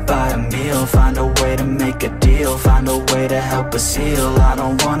way to buy a meal, find a way to make a deal, find a way to help us heal. I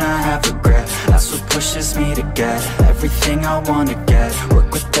don't wanna have regret. That's what pushes me to get everything I wanna get.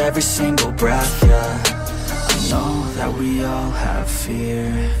 Work with every single breath, yeah. I know that we all have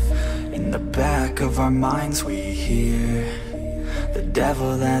fear. In the back of our minds we hear the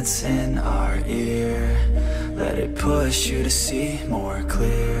devil that's in our ear. Let it push you to see more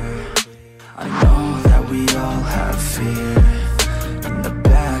clear. I know that we all have fear. In the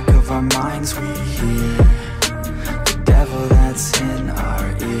back of our minds we hear the devil that's in our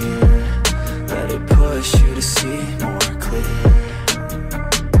ear. Let it push you to see more clear.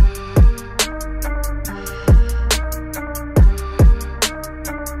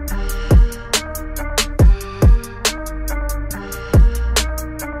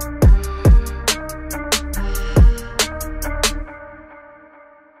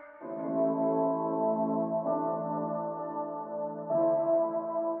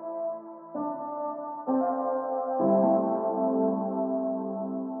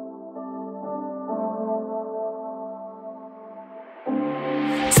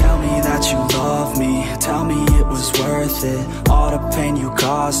 You love me, tell me it was worth it. All the pain you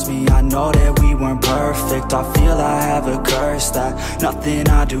caused me, I know that we weren't perfect. I feel I have a curse that nothing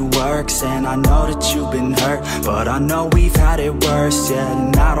I do works. And I know that you've been hurt, but I know we've had it worse, yeah.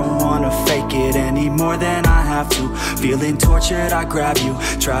 And I don't wanna fake it any more than I have to. Feeling tortured, I grab you,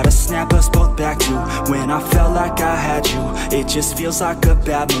 try to snap us both back to when I felt like I had you. It just feels like a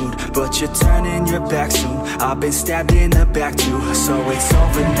bad mood, but you're turning your back soon. I've been stabbed in the back too. So it's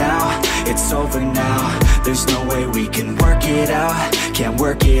over now, it's over now. There's no way we can work it out, can't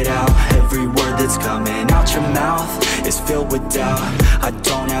work it out. Every word that's coming out your mouth is filled with doubt. I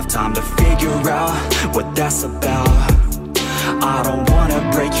don't have time to figure out what that's about. I don't wanna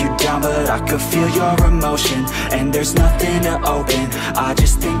break you down, but I could feel your emotion. And there's nothing to open, I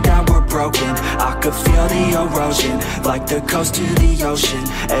just think that we're broken. I could feel the erosion, like the coast to the ocean.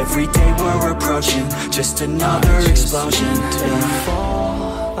 Every day we're approaching just another explosion. To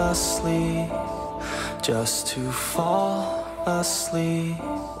fall asleep, just to fall asleep.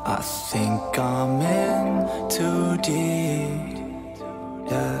 I think I'm in too deep,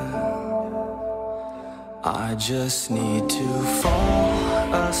 yeah. I just need to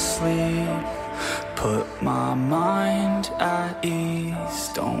fall asleep, put my mind at ease.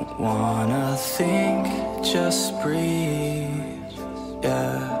 Don't wanna think, just breathe,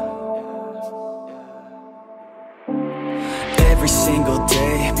 yeah. Every single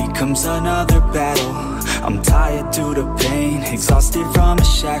day becomes another battle. I'm tired due to pain, exhausted from the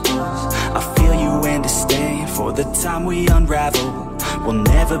shackles. I feel you in disdain for the time we unravel. We'll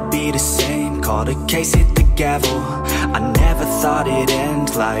never be the same, call the case, hit the gavel. I never thought it'd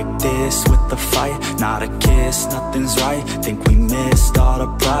end like this, with a fight, not a kiss, nothing's right. Think we missed all the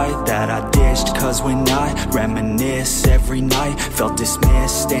pride that I ditched. Cause when I reminisce every night, felt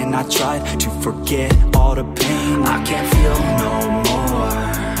dismissed. And I tried to forget all the pain, I can't feel no more.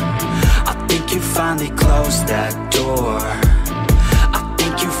 I think you finally closed that door. I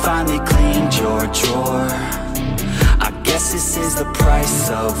think you finally cleaned your drawer. I guess this is the price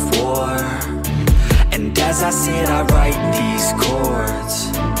of war. And as I sit I write these chords.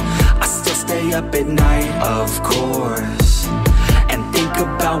 I still stay up at night, of course, and think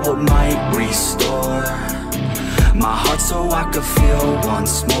about what might restore my heart so I could feel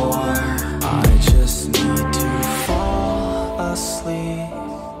once more. I just need to fall asleep,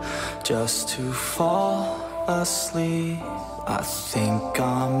 just to fall asleep. I think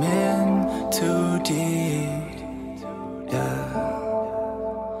I'm in too deep, yeah.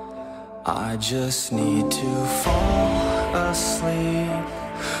 I just need to fall asleep,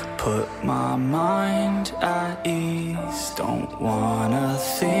 put my mind at ease. Don't wanna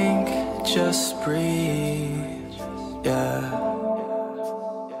think, just breathe, yeah.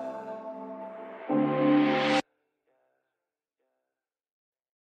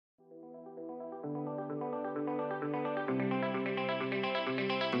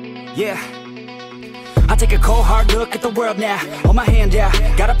 Yeah, I take a cold hard look at the world now. Hold my hand out,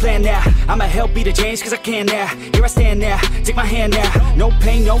 got a plan now. I'ma help be the change cause I can now. Here I stand now, take my hand now. No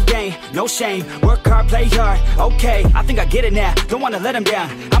pain, no gain, no shame. Work hard, play hard, okay, I think I get it now. Don't wanna let them down,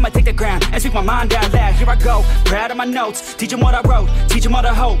 I'ma take the ground and speak my mind out loud. Here I go, proud of my notes. Teach them what I wrote, teach them all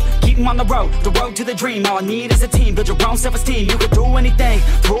the hope. Keep them on the road to the dream. All I need is a team, build your own self-esteem. You can do anything,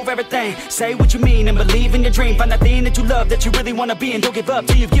 prove everything. Say what you mean and believe in your dream. Find that thing that you love, that you really wanna be. And don't give up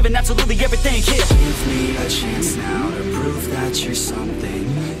till you've given absolutely everything. Yeah. Give me a chance now to prove that you're something.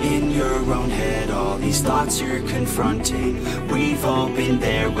 In your own head, all these thoughts you're confronting. We've all been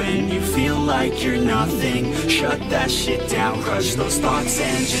there when you feel like you're nothing. Shut that shit down, crush those thoughts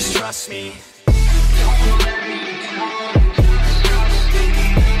and just trust me.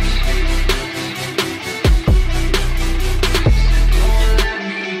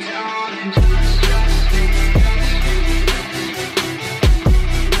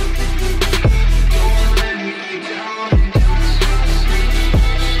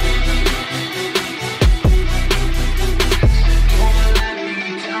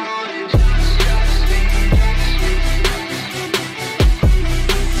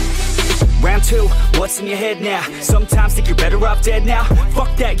 What's in your head now? Sometimes think you're better off dead now.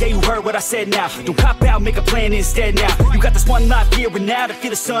 Fuck that, yeah, you heard what I said now. Don't cop out, make a plan instead now. You got this one life here and now, to feel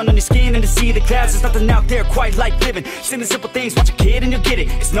the sun on your skin and to see the clouds. There's nothing out there quite like living. Just in the simple things, watch a kid and you'll get it.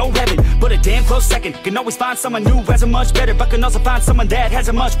 It's no heaven, but a damn close second. Can always find someone new who has it much better, but can also find someone that has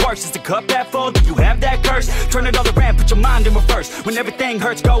it much worse. Is the cup that full? Do you have that curse? Turn it all around, put your mind in reverse. When everything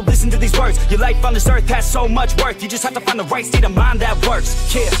hurts, go listen to these words. Your life on this earth has so much worth. You just have to find the right state of mind that works.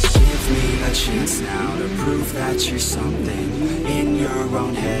 Yeah. Give me a chance now to prove that you're something. In your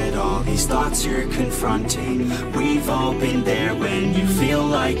own head, all these thoughts you're confronting. We've all been there when you feel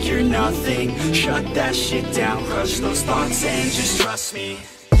like you're nothing. Shut that shit down, crush those thoughts and just trust me.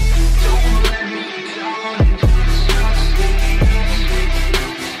 Don't let me down, just trust me.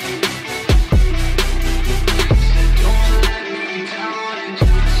 Don't let me down,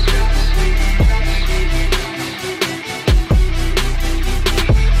 just trust me.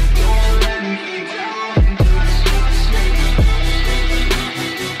 Don't let me down, just trust me.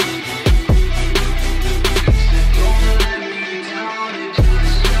 Don't let me down,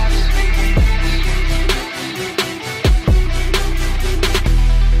 just trust me.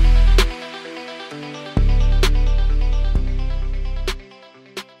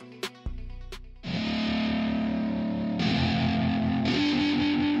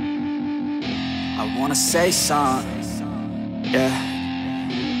 I wanna say something, yeah.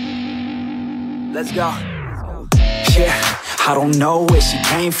 Let's go. Yeah, I don't know where she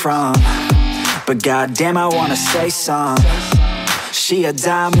came from, but goddamn I wanna say something. She a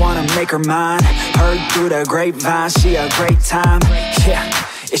dime, wanna make her mine. Heard through the grapevine, she a great time. Yeah,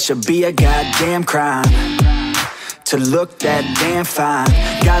 it should be a goddamn crime to look that damn fine.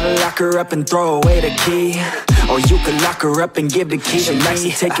 Gotta lock her up and throw away the key, or you could lock her up and give the key to me. She likes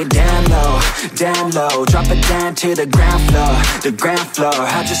to take it down low, drop it down to the ground floor.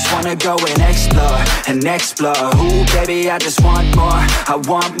 I just wanna go and explore. Ooh, baby, I just want more, I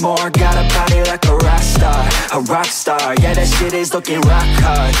want more. Got a body like a rock star. Yeah, that shit is looking rock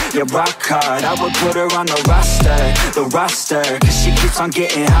hard, yeah, rock hard. I would put her on the roster, cause she keeps on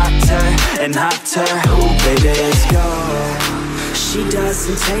getting hotter and hotter. Ooh, baby, let's go. She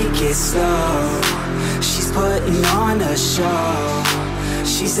doesn't take it slow, she's putting on a show.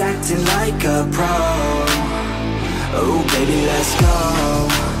 She's acting like a pro. Oh, baby, let's go.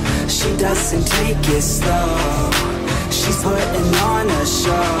 She doesn't take it slow, she's putting on a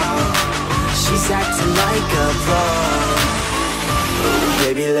show. She's acting like a pro. Oh,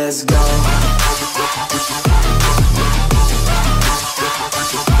 baby, let's go.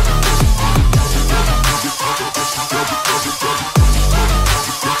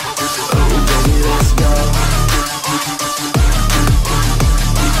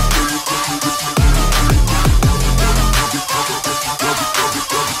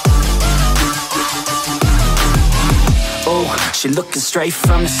 She looking straight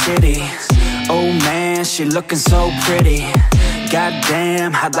from the city. Oh man, she looking so pretty.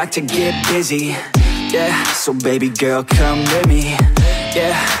 Goddamn, I'd like to get busy. Yeah, so baby girl, come with me.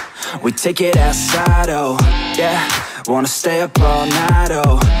 Yeah, we take it outside, oh yeah. Wanna stay up all night,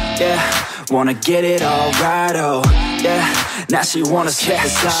 oh yeah. wanna get it all right, oh yeah. Now she wanna skip the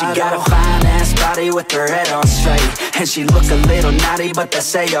side. She got a fine ass body with her head on straight, and she look a little naughty, but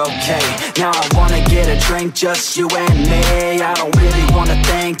that's a-okay. Now I wanna get a drink, just you and me. I don't really wanna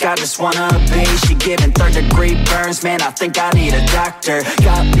think, I just wanna be. She giving third-degree burns, man, I think I need a doctor.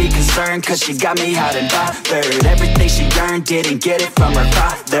 Got me concerned, cause she got me hot and bothered. Everything she earned, didn't get it from her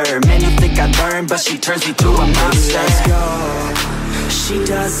father. Man, you think I learned, but she turns me to a monster. Let's go. She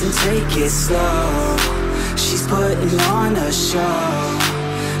doesn't take it slow, she's putting on a show.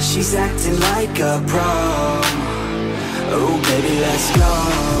 She's acting like a pro. Oh baby, let's go.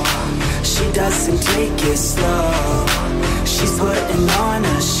 She doesn't take it slow, she's putting on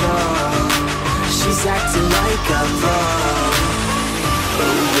a show. She's acting like a pro.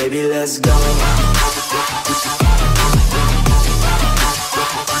 Oh baby, let's go.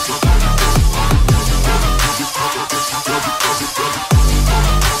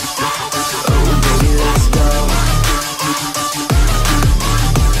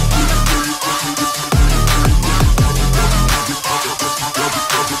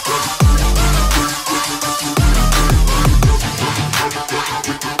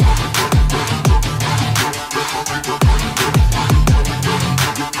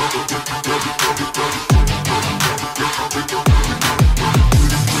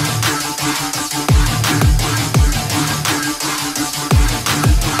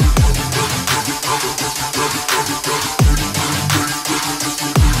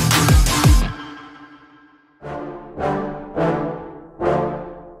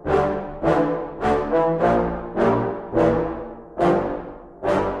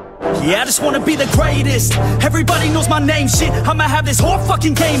 Yeah, I just wanna be the greatest. Everybody knows my name, shit. I'ma have this whole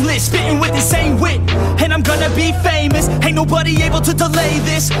fucking game list, spitting with insane wit, and I'm gonna be famous. Ain't nobody able to delay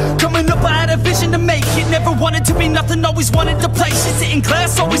this. Coming up, I had a vision to make it. Never wanted to be nothing, always wanted to play shit. Sit in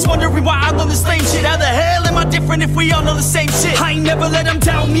class, always wondering why I know the same shit. How the hell am I different if we all know the same shit? I ain't never let them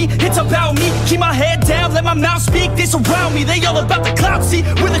doubt me, it's about me. Keep my head down, let my mouth speak. This around me, they all about the clout, see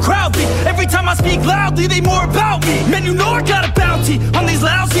where the crowd be. Every time I speak loudly, they more about me. Man, you know I got a bounty on these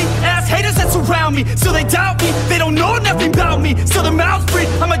lousy ass haters that surround me. Still they doubt me, they don't know nothing about me. Still their mouths breathe,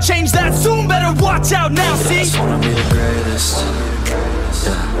 I'ma change that soon. Better watch out now, see? I just wanna be the greatest,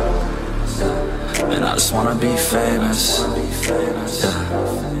 yeah. And I just wanna be famous,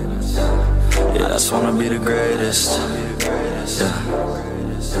 yeah. Yeah, I just wanna be the greatest, yeah.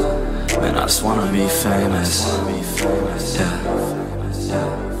 And I just wanna be famous, yeah.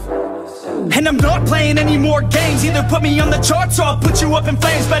 And I'm not playing any more games. Either put me on the charts or I'll put you up in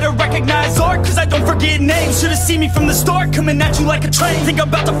flames. Better recognize art, cause I don't forget names. Should've seen me from the start, coming at you like a train. Think I'm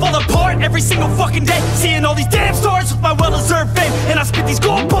about to fall apart every single fucking day, seeing all these damn stars with my well-deserved fame. And I spit these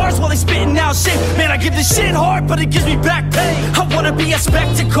gold bars while they spitting out shit. Man, I give this shit hard, but it gives me back pain. I wanna be a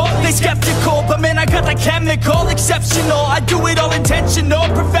spectacle, they skeptical, but man, I got that chemical, exceptional. I do it all intentional,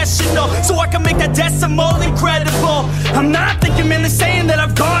 professional, so I can make that decimal incredible. I'm not thinking, man, they're saying that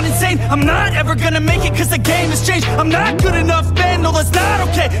I've gone insane. I'm not ever gonna make it cause the game has changed. I'm not good enough, man, no that's not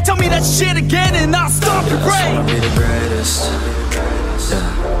okay. Tell me that shit again and I'll stop your brain. I just wanna be the greatest,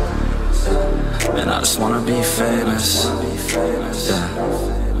 yeah. Man, I just wanna be famous, yeah.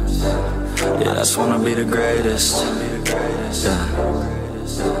 Yeah, I just wanna be the greatest, yeah.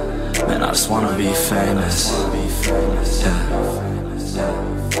 Man, I just wanna be famous, yeah.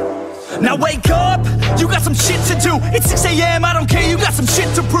 Now wake up, you got some shit to do. It's 6 AM, I don't care, you got some shit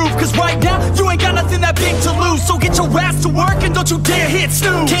to prove. Cause right now, you ain't got nothing that big to lose. So get your ass to work and don't you dare hit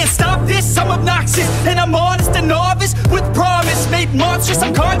snooze. Can't stop this, I'm obnoxious, and I'm honest and novice with promise. Made monstrous,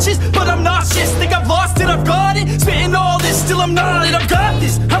 I'm conscious, but I'm nauseous. Think I've lost it, I've got it. Spitting all this, still I'm not it. I've got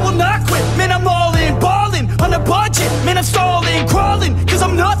this, I will not quit. Man, I'm all in, balling on a budget. Man, I'm stalling, crawling, cause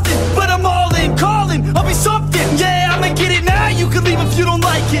I'm nothing, but I'm all in, calling. I'll be something, yeah, I'ma get it now. You can leave if you don't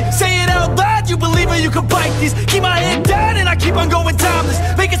like it. Say it out loud, you believe it, you can bite this. Keep my head down and I keep on going timeless.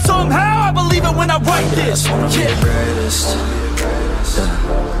 Make it somehow, I believe it when I write this. I just wanna be the greatest,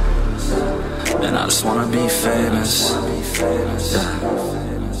 yeah. And I just wanna be famous, yeah.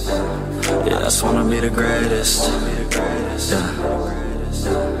 Yeah, I just wanna be the greatest, yeah.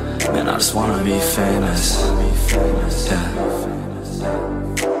 Man, I just wanna be famous, yeah.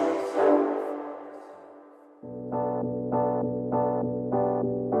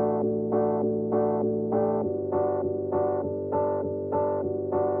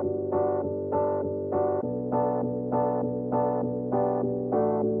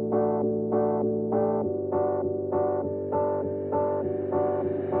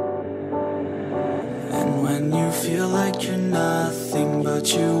 When you feel like you're nothing,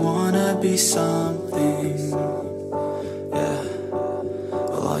 but you wanna be something, yeah.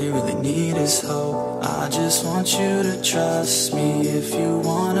 Well, all you really need is hope. I just want you to trust me if you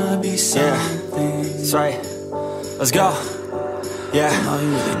wanna be something. That's right. Let's go. Yeah,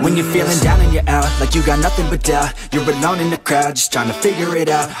 when you're feeling down and you're out, like you got nothing but doubt, you're alone in the crowd, just trying to figure it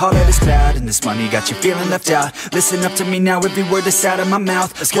out. All that is bad, and this money got you feeling left out. Listen up to me now, every word that's out of my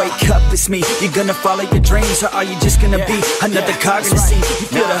mouth. Wake up, it's me. You're gonna follow your dreams, or are you just gonna be another cog in the scene? You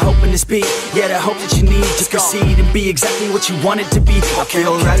feel the hope in this beat, yeah, the hope that you need. Just proceed and be exactly what you want it to be. I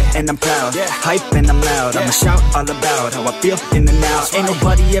feel right and I'm proud, hype and I'm loud. I'ma shout all about how I feel in the now. Ain't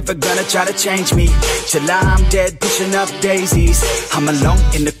nobody ever gonna try to change me till I'm dead, pushing up daisies. I'm alone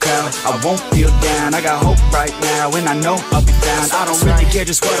in the crowd, I won't feel down. I got hope right now, and I know I'll be found. I don't really care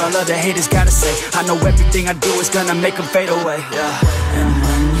just what all other haters gotta say. I know everything I do is gonna make them fade away. And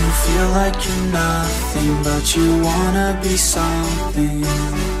when you feel like you're nothing, but you wanna be something,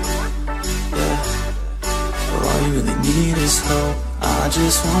 well, all you really need is hope. I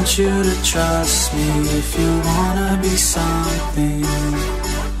just want you to trust me if you wanna be something,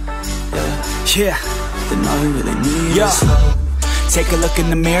 then all you really need is hope. Take a look in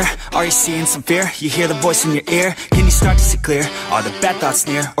the mirror, are you seeing some fear? You hear the voice in your ear, can you start to see clear? Are the bad thoughts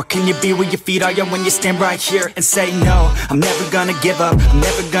near? Or can you be where your feet are when you stand right here and say no? I'm never gonna give up, I'm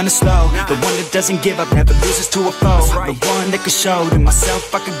never gonna slow. The one that doesn't give up never loses to a foe. The one that could show to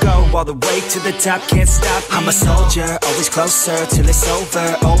myself I could go all the way to the top, can't stop me. I'm a soldier, always closer till it's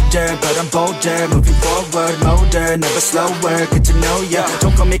over. Older, but I'm bolder, moving forward, motor, never slower. Good to know ya,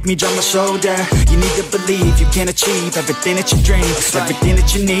 don't go make me drop my shoulder. You need to believe you can achieve everything that you dream. Everything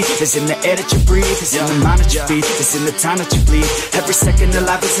that you need is in the air that you breathe. It's in the mind that you feed, it's in the time that you bleed. Every second of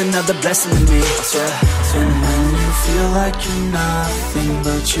life is another blessing to me. And when you feel like you're nothing,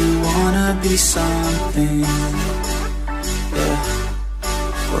 but you wanna be something,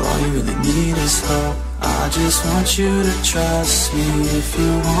 well, all you really need is hope. I just want you to trust me if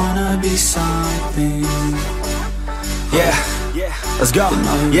you wanna be something. Let's go.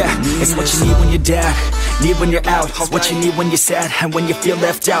 It's what you need when you're down, need when you're out. It's what you need when you're sad and when you feel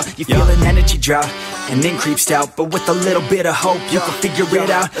left out. You feel an energy drought and then creeps out, but with a little bit of hope you can figure it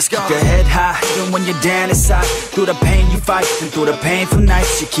out. Keep your head high even when you're down inside. Through the pain you fight and through the painful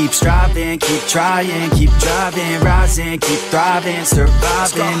nights you keep striving, keep trying, keep driving, rising, keep thriving,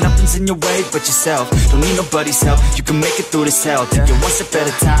 surviving. Nothing's in your way but yourself, don't need nobody's help. You can make it through this hell, take it one step at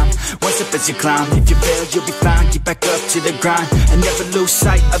a time, one step as you climb. If you fail you'll be fine, get back up to the grind and never lose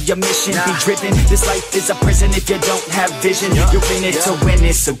sight of your mission. Be driven, this life is a prison if you don't have vision. You're in it to win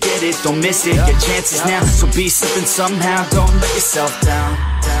it, so get it, don't miss it. Your chances now, so be something somehow. Don't let yourself down.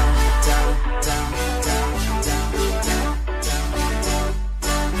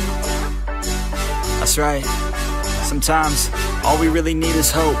 That's right. Sometimes all we really need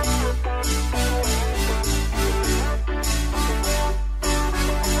is hope.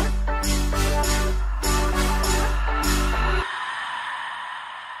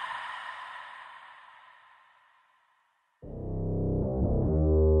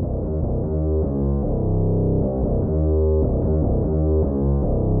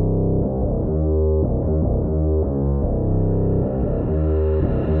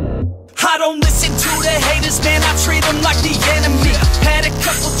 I don't listen to the haters, man, I treat them like the enemy. Had a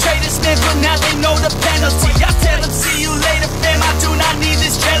couple traitors, man, but now they know the penalty. I tell them, see you later, fam, I do not need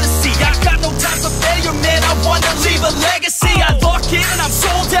this jealousy. I got no time for failure, man, I wanna leave a legacy. I lock in and I'm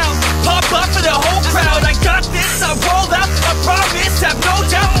sold out, pop up for the whole crowd. I got this, I roll out, I promise, have no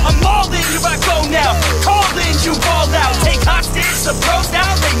doubt. I'm all in, here I go now, call in, you ball out. Take hostage, the pros now,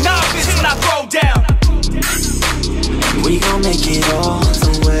 they novice when I throw down. We gon' make it all the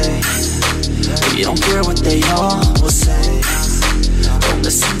way. We don't care what they all will say. Don't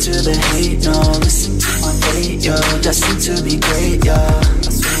listen to the hate, no, listen to my fate, yo. Destined to be great, yo.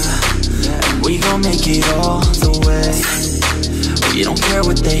 And we gon' make it all the way. We don't care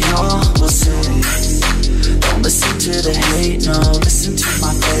what they all will say. Don't listen to the hate, no, listen to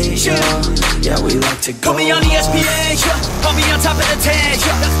my fate, yo. Yeah, we like to go. Put me on ESPN, yeah. Put me on top of the tank,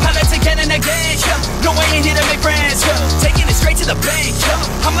 yeah. Pilots again and again, yeah. No, I ain't here to make friends, yeah. Taking it straight to the bank, yeah.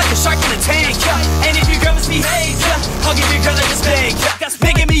 I'm like a shark in a tank, yeah. And if your girl misbehave, yeah, I'll give your girl a spank, yeah. That's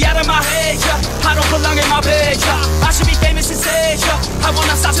making me out of my head, yeah. I don't belong in my bed, yeah. I should be famous instead, yeah. I will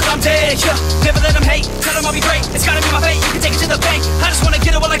not stop till I'm dead, yeah. Never let them hate, tell them I'll be great. It's gotta be my fate, you can take it to the bank. I just wanna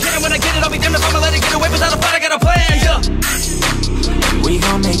get it while I can, and when I get it, I'll be damned if I'ma let it get away without a fight. I got a plan, yeah. We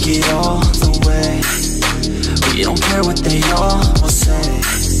gon' make it all the way. We don't care what they all will say.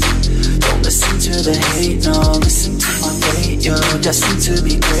 Don't listen to the hate, no, listen to my fate, yo. Destined to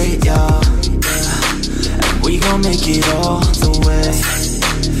be great, yo. And we gon' make it all the way.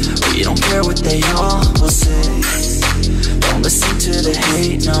 We don't care what they all will say. Don't listen to the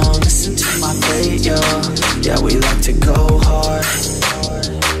hate, no, listen to my fate, yo. Yeah, we like to go hard.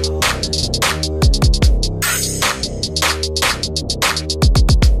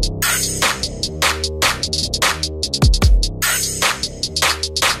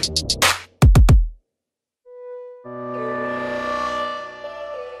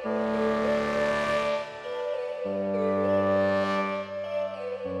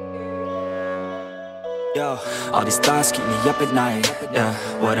 Yo, all these thoughts keep me up at night. Yeah,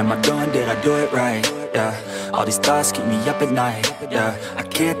 what am I doing? Did I do it right? Yeah, all these thoughts keep me up at night. Yeah, I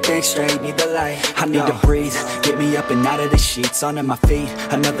can't think straight, need the light. I need to breathe, get me up and out of the sheets, onto my feet.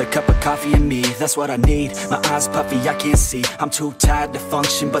 Another cup of coffee and me, that's what I need. My eyes puffy, I can't see. I'm too tired to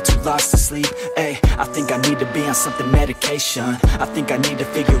function, but too lost to sleep. Ay, I think I need to be on something medication. I think I need to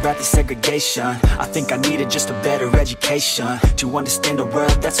figure out the segregation. I think I needed just a better education to understand a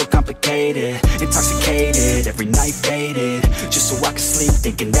world that's so complicated. Intoxicated, every night faded, just so I can sleep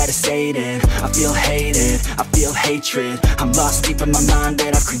thinking that it's sated. I feel hated, I feel hatred. I'm lost deep in my mind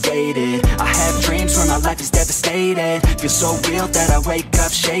that I've created. I have dreams where my life is devastated. Feel so real that I wake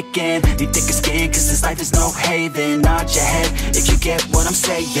up shaking. Need thicker skin cause this life is no haven. Nod your head if you get what I'm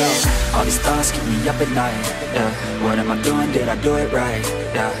saying. All these thoughts keep me up at night. Yeah, what am I doing? Did I do it right?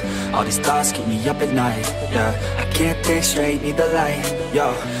 Yeah, all these thoughts keep me up at night. Yeah, I can't think straight, need the light.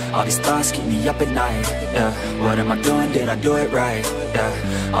 Yo, all these thoughts keep me up at night. Yeah, what am I doing? Did I do it right?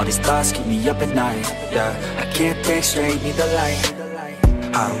 Yeah, all these thoughts keep me up at night. Yeah, I can't think straight, need the light.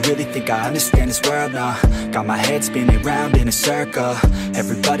 I don't really think I understand this world now. Got my head spinning round in a circle.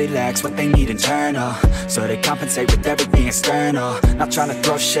 Everybody lacks what they need internal, so they compensate with everything external. Not trying to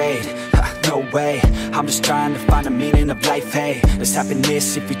throw shade, no way. I'm just trying to find a meaning of life, hey. There's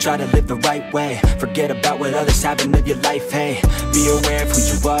happiness if you try to live the right way. Forget about what others have and live your life, hey. Be aware of who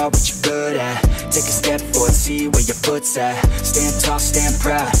you are, what you're good at. Take a step forward, see where your foot's at. Stand tall, stand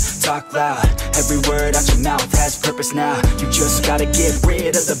proud, talk loud. Every word out your mouth has purpose now. You just gotta get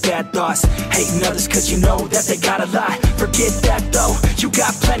rid of the bad thoughts. Hating others cause you know that they got a lie. Forget that though, you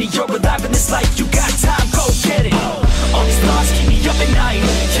got plenty, you're alive in this life. You got time, go get it. All these thoughts keep me up at night.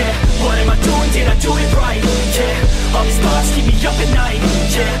 Yeah, what am I doing? Did I do it right? Yeah, all these thoughts keep me up at night.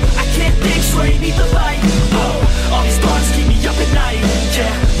 Yeah, I can't think straight, need the light. All these thoughts keep me up at night.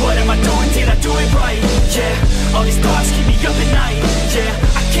 Yeah, what am I doing? Did I do it right? Yeah, all these thoughts keep me up at night. Yeah,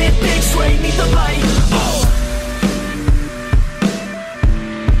 I can't think straight, need the light.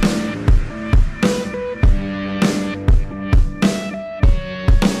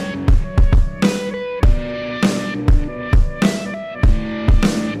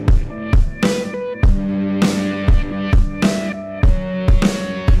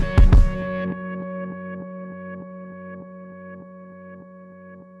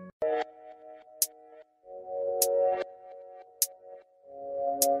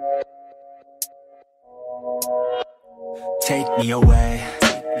 Take me away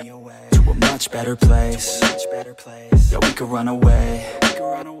to a much better place. Yeah, we could run away.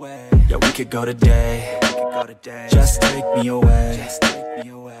 Yeah, we could go today. Just take me away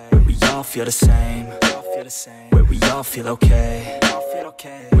where we all feel the same. Where we all feel okay.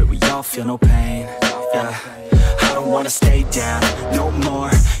 Where we all feel no pain. Yeah, I don't wanna stay down no more.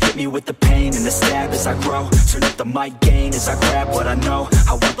 Hit me with the pain and the stab as I grow. Turn up the mic gain as I grab what I know.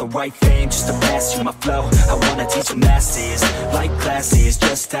 I want the right fame just to pass you my flow. I wanna teach the masses like classes,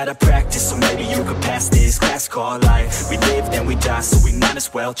 just out of practice. So maybe you could pass this class called life. We live then we die, so we might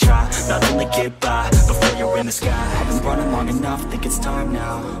as well try. Not only get by before you're in the sky. I've been running long enough, think it's time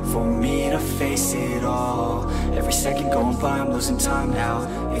now for me to face it all. Every second going by, I'm losing time now.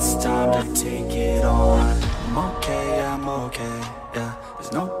 It's time to take it on. I'm okay, I'm okay, yeah.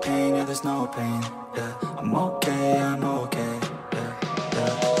 There's no pain, yeah, there's no pain, yeah. I'm okay, I'm okay, yeah,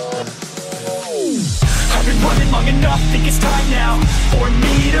 yeah, yeah. I've been running long enough, think it's time now for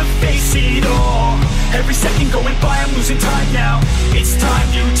me to face it all. Every second going by, I'm losing time now. It's time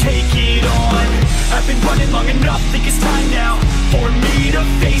to take it on. I've been running long enough, think it's time now for me to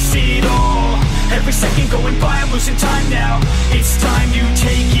face it all. Every second going by, I'm losing time now. It's time to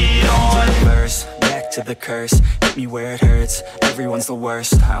take it on. Verse, back to the curse, hit me where it hurts. Everyone's the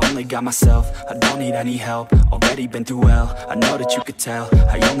worst, I only got myself. I don't need any help, already been through hell. I know that you could tell,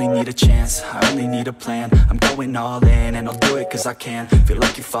 I only need a chance. I only need a plan, I'm going all in. And I'll do it cause I can. Feel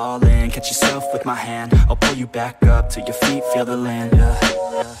like you're falling, catch yourself with my hand. I'll pull you back up till your feet feel the land, yeah.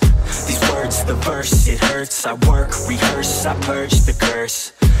 These words, the verse, it hurts. I work, rehearse, I purge the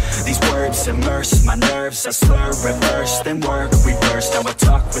curse. These words immerse my nerves. I slur, reverse, then work, reverse. Now I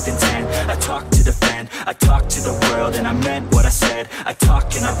talk with intent, I talk to defend. I talk to the world and I meant what I said. I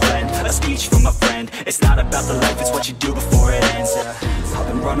talk and I blend, a speech from a friend. It's not about the life, it's what you do before it ends. I've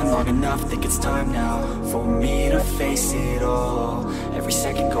been long enough, think it's time now for me to face it all. Every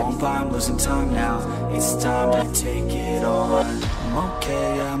second going by, I'm losing time now. It's time to take it on. I'm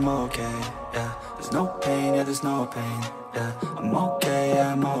okay, yeah, I'm okay, yeah. There's no pain, yeah, there's no pain, yeah. I'm okay,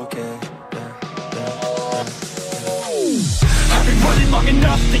 yeah, I'm okay, yeah, yeah, yeah. I've been running long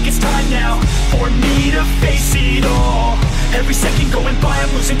enough, think it's time now for me to face it all. Every second going by,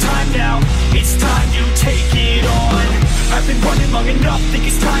 I'm losing time now. It's time to take it on. I've been running long enough, think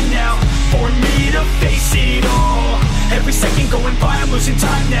it's time now for me to face it all. Every second going by, I'm losing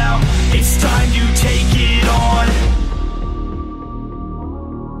time now. It's time to take it on.